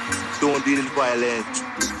 I do. Don't deal with violence.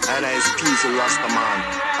 And I is peaceful Rasta man.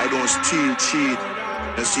 I don't steal, cheat.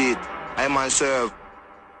 You see it? I man serve.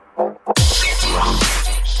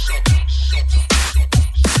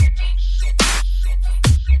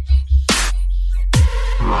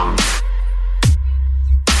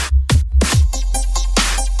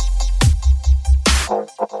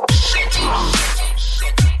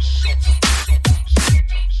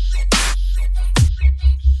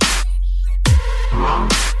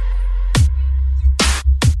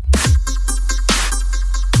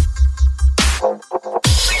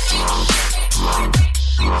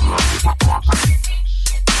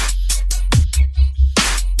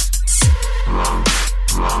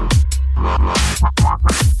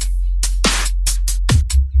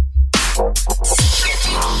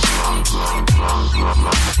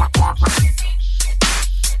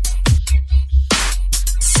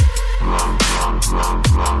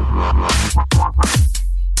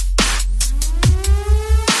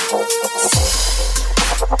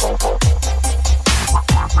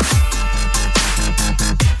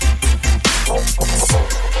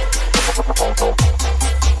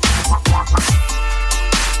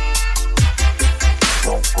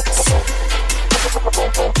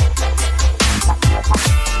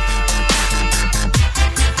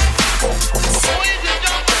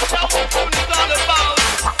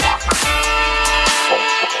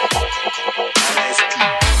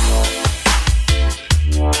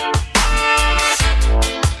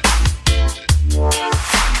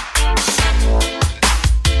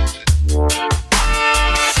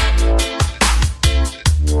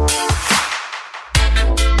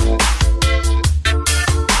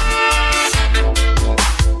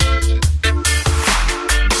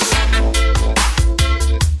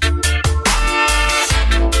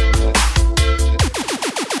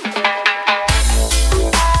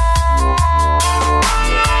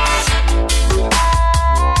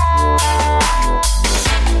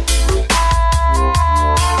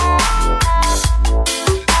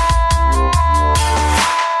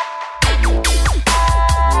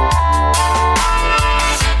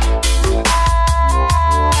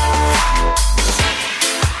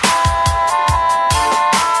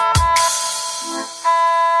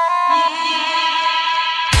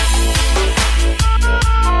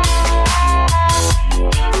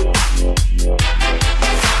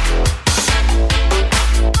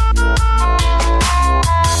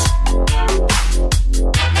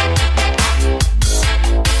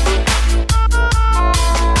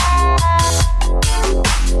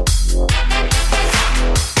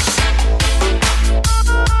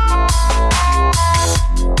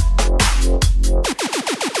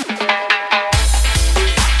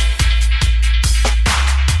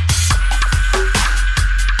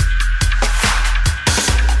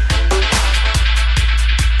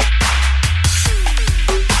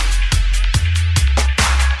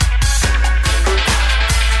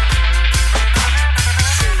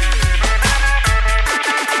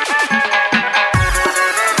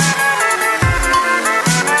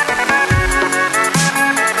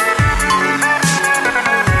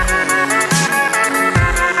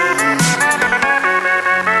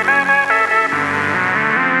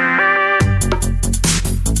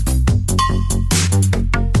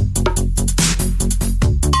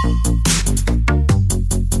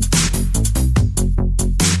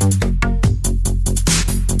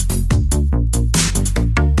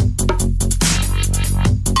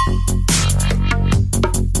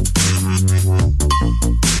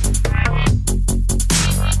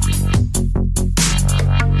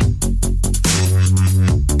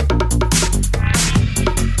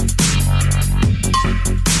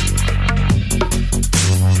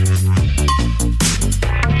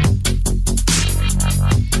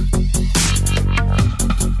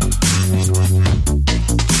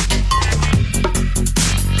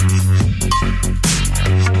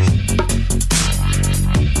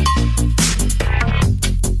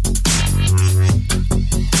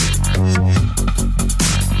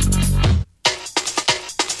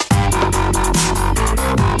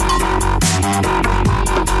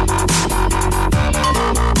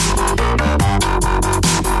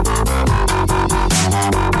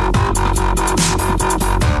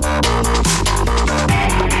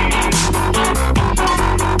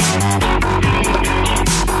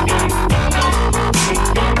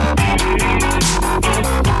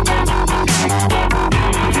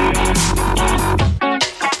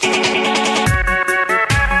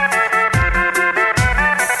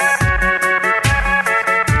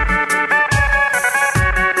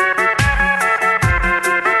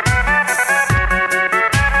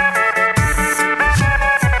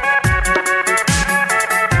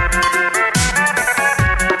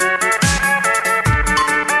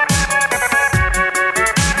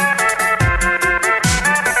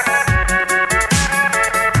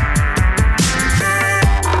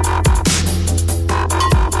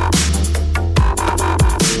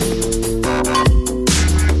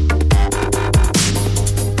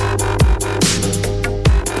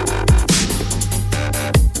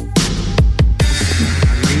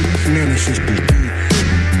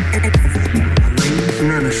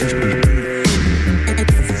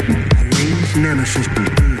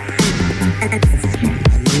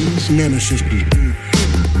 nemesis.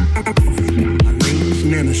 Irene's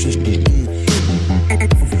nemesis. Irene's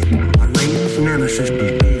nemesis.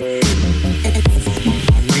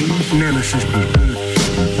 Irene's nemesis.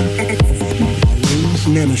 Irene's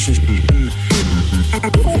nemesis.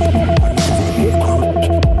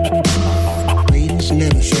 Irene's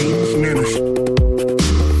nemesis.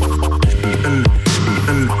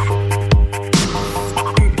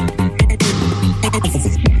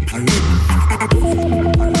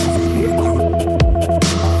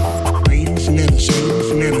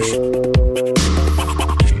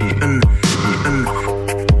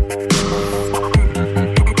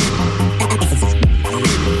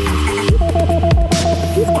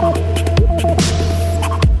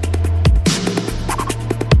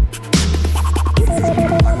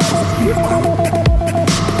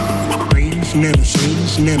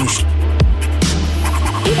 Nemesis.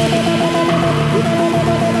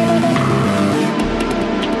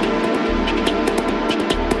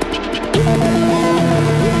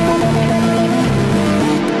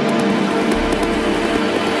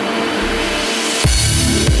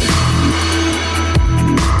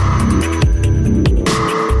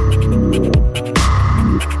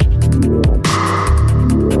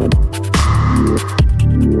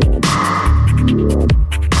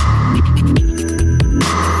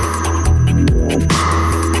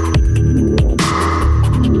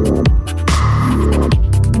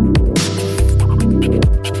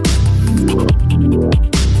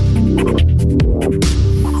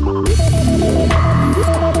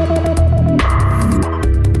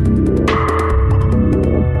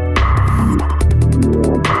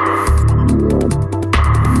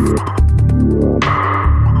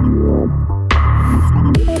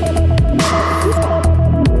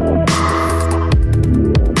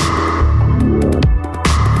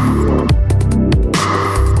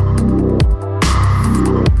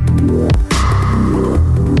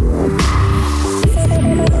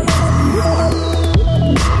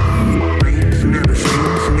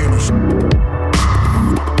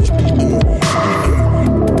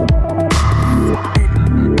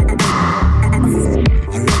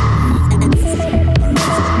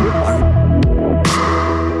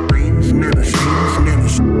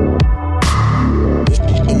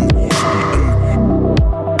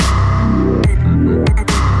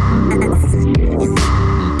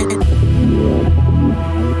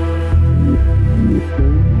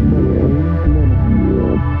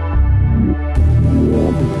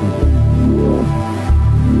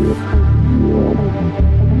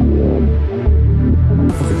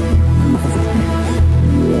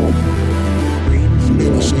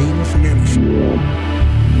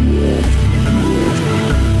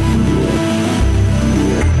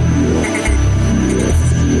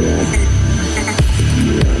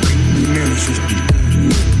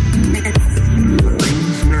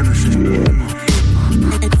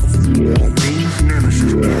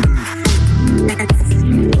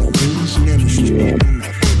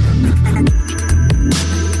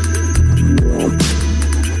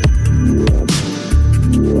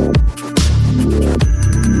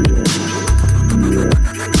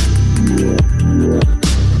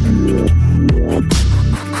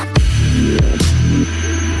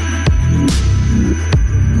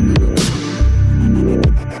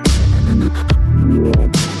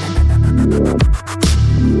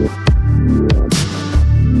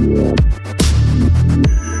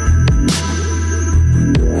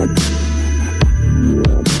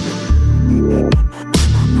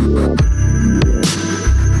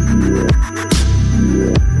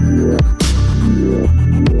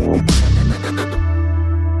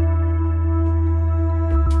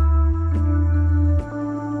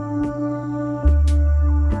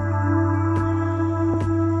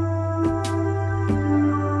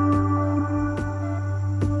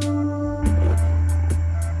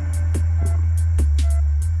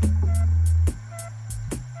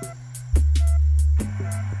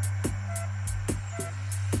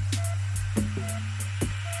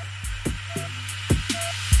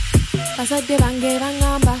 Pasate bange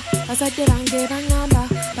bangamba, pasate bange bangamba,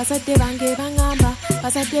 pasate bange bangamba,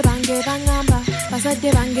 pasate bange bangamba,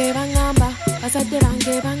 pasate bange bangamba, pasate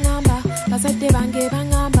bange bangamba, pasate bange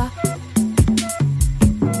bangamba,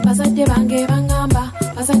 pasate bange bangamba,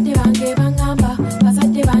 pasate bange bangamba,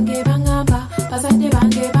 pasate bange bangamba, pasate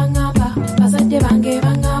bange bangamba, pasate bange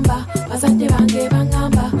bangamba, pasate bange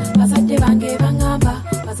bangamba, pasate bange bangamba,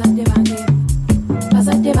 pasate bange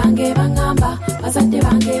pasate bange bangamba, pasate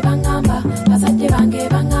bange bangamba, pasate bange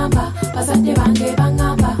bangamba, pasate bange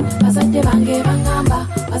bangamba, pasate bange bangamba,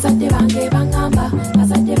 pasate bange bangamba,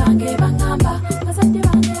 pasate bange bangamba, pasate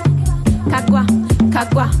bange kagwa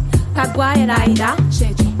kyewalira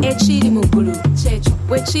ekiri mu ggulu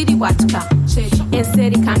bwe kiri bwatuka ensi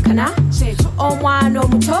erikankana omwana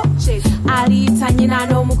omuto aliyita nnyina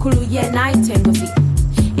n'omukulu ye nayita engozi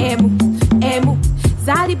emu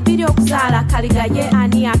zaali bbiri okuzaala kaliga ye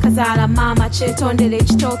ani akazaala maama kyetondera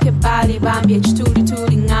ekitooke ebbaali bambye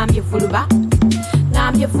ekituulituuli ŋŋambye vuluba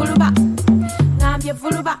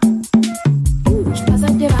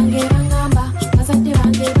bazadde bange baŋŋamba bazadde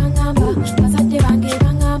bange baŋŋamba bazadde bange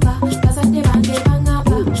baŋŋamba bazadde bange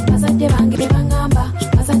baŋŋamba bazadde bange baŋŋamba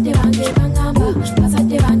bazadde bange baŋŋamba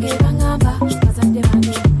bazadde bange baŋŋamba bazadde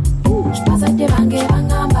bange bazadde bange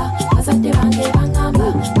baŋŋamba bazadde bange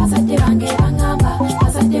baŋŋamba bazadde bange baŋŋamba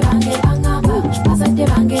bazadde bange baŋŋamba bazadde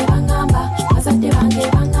bange baŋŋamba bazadde bange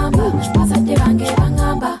baŋŋamba bazadde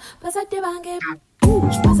bange baŋŋamba bazadde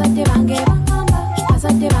bange bazadde bange baŋŋamba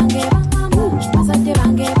bazadde bange baŋŋamba bazadde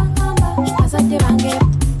bange baŋŋamba bazadde bange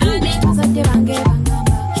bazadde bange baŋŋamba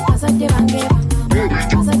bazadde bange baŋŋamba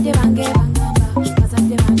bazadde bange baŋŋamba bazadde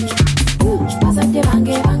bange bazadde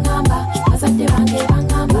bange baŋŋamba bazadde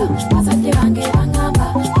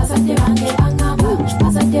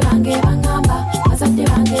bange baŋŋamba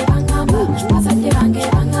bazadde bange baŋŋamba bazadde bange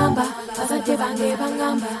baŋŋamba bazadde bange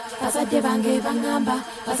baŋŋamba bazadde bange baŋŋamba bazadde bange baŋŋamba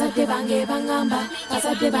bazadde bange baŋŋamba bazadde bange baŋŋamba bazadde bange baŋŋamba bazadde bange baŋŋamba bazadde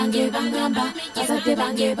bange baŋŋamba bazadde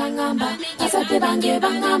bange baŋŋamba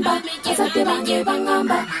bazadde bange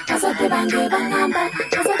baŋŋamba bazadde bange baŋŋamba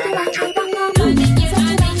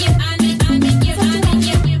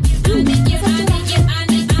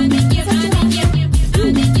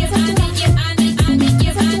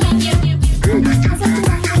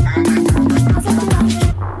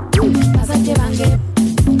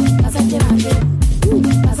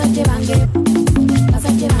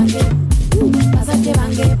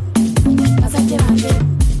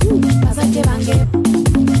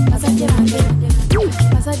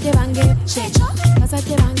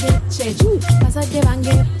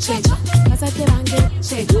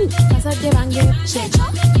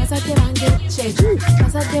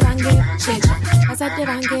bazadde bange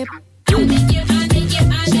baŋŋamba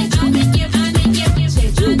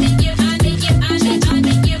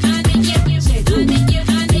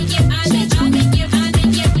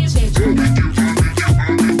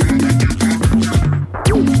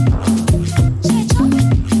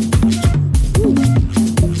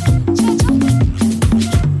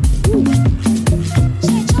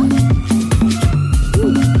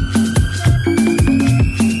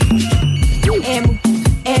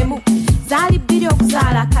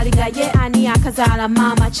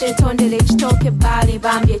Mama kyetondera ekitooke ebbaali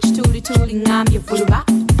bambye ekituulituuli ŋŋambye vuluba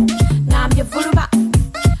ŋŋambye vuluba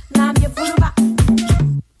ŋŋambye vuluba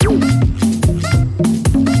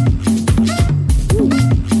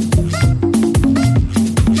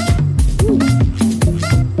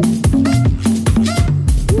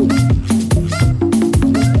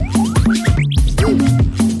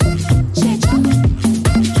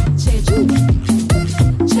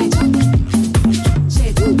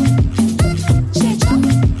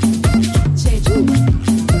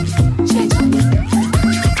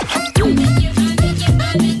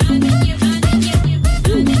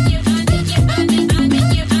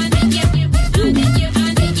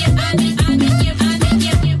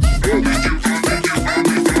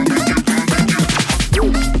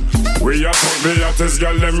This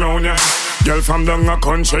girl them round ya, girl from down a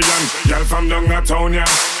country and girl from down a town ya.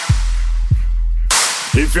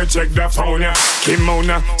 If you check the phone ya,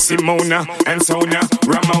 Kimona, Simona, and Sonia,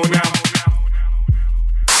 Ramona.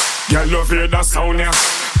 Girl love hear the sound ya.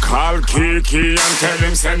 Call Kiki and tell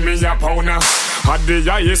him send me a pounder. At the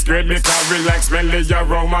highest grade because we like smell the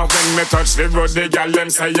aroma. When me touch the road, the girl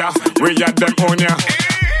them say ya, we at them on ya.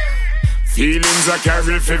 Feelings I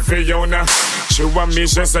carry for Fiona. She want me,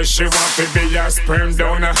 she say she want to be a sperm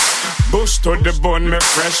donor. Bush to the bone, me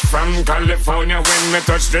fresh from California. When me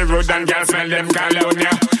touch the road and girls smell them cologne.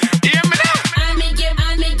 Hear me now. I me give,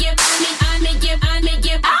 I me give, I me give, I me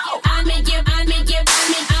give, I me give, I me give, I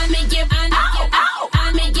me give, I me give,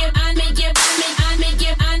 I me give, I me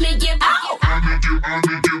give, I me give, I me give,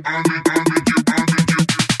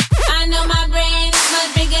 I know my brain is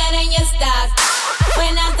much bigger than your stock.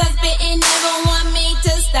 When I start spitting, never want me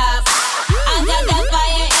to stop. I got that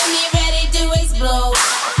fire in me ready to explode.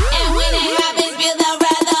 And when it happens, feel the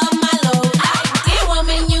wrath of my load. Dear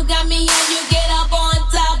woman, you got me and you get up on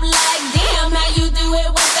top like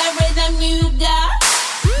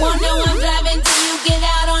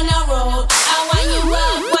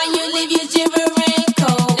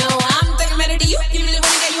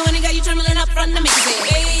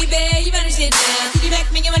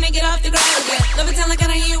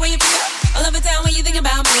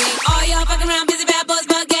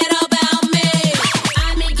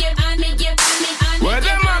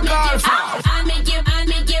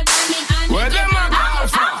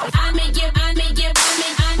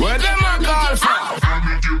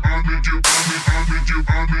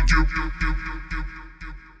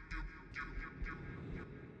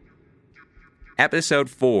Episode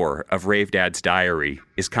 4 of Rave Dad's Diary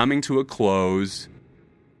is coming to a close.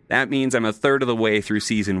 That means I'm a third of the way through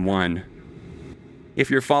Season 1. If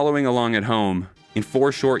you're following along at home, in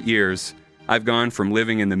 4 short years, I've gone from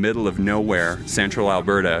living in the middle of nowhere, central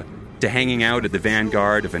Alberta, to hanging out at the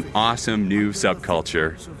vanguard of an awesome new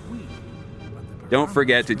subculture. Don't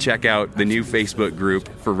forget to check out the new Facebook group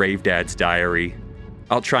for Rave Dad's Diary.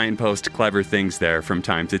 I'll try and post clever things there from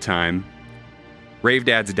time to time. Rave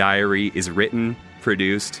Dad's Diary is written,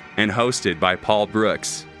 produced, and hosted by Paul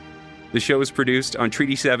Brooks. The show is produced on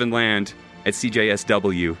Treaty 7 land at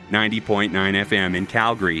CJSW 90.9 FM in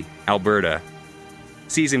Calgary, Alberta.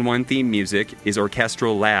 Season 1 theme music is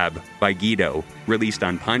Orchestral Lab by Guido, released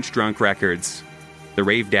on Punch Drunk Records. The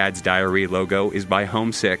Rave Dad's Diary logo is by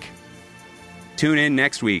Homesick. Tune in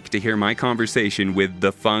next week to hear my conversation with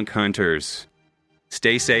the Funk Hunters.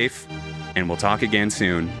 Stay safe, and we'll talk again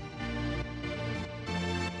soon.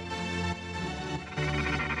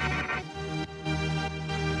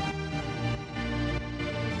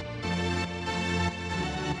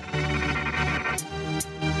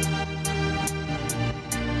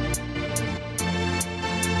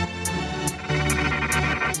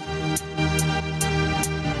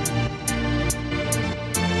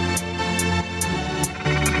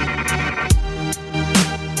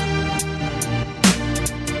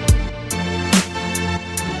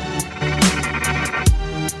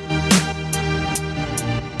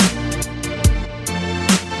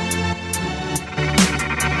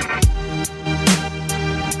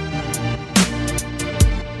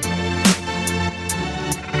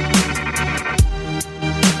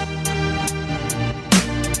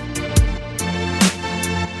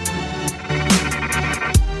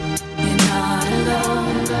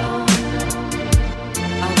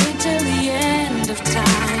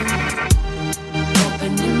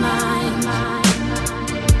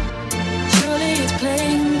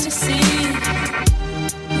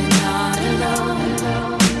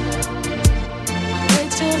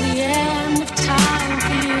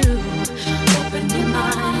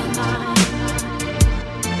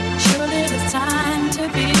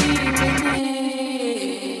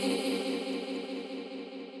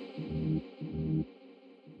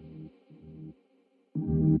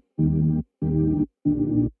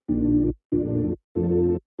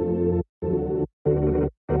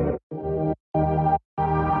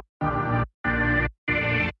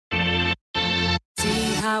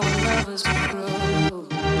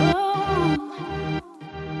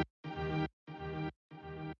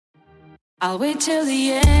 I'll wait till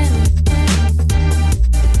the end.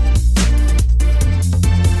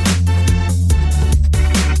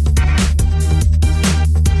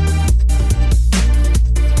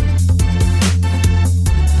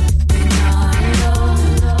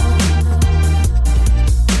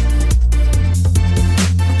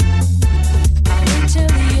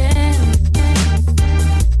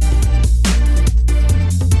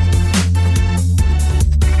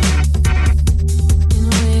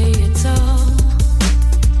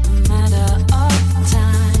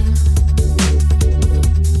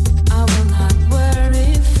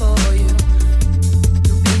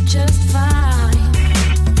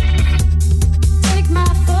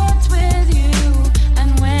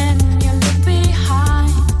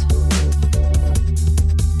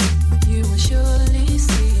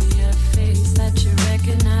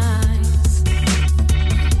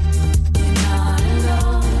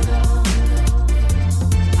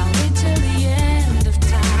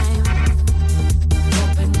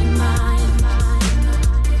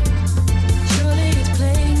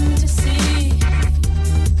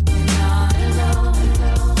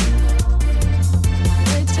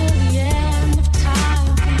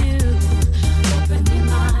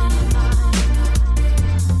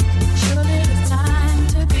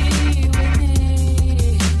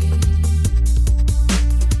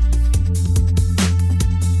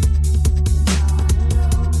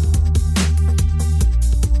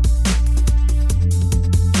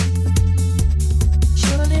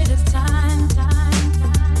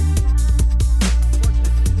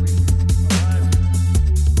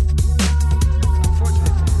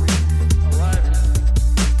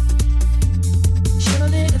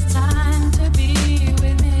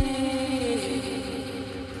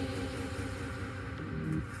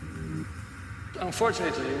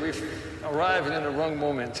 Unfortunately, we've arrived in the wrong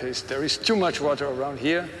moment. There is too much water around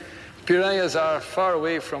here. Piranhas are far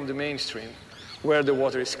away from the mainstream, where the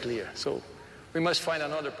water is clear. So we must find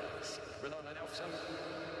another place.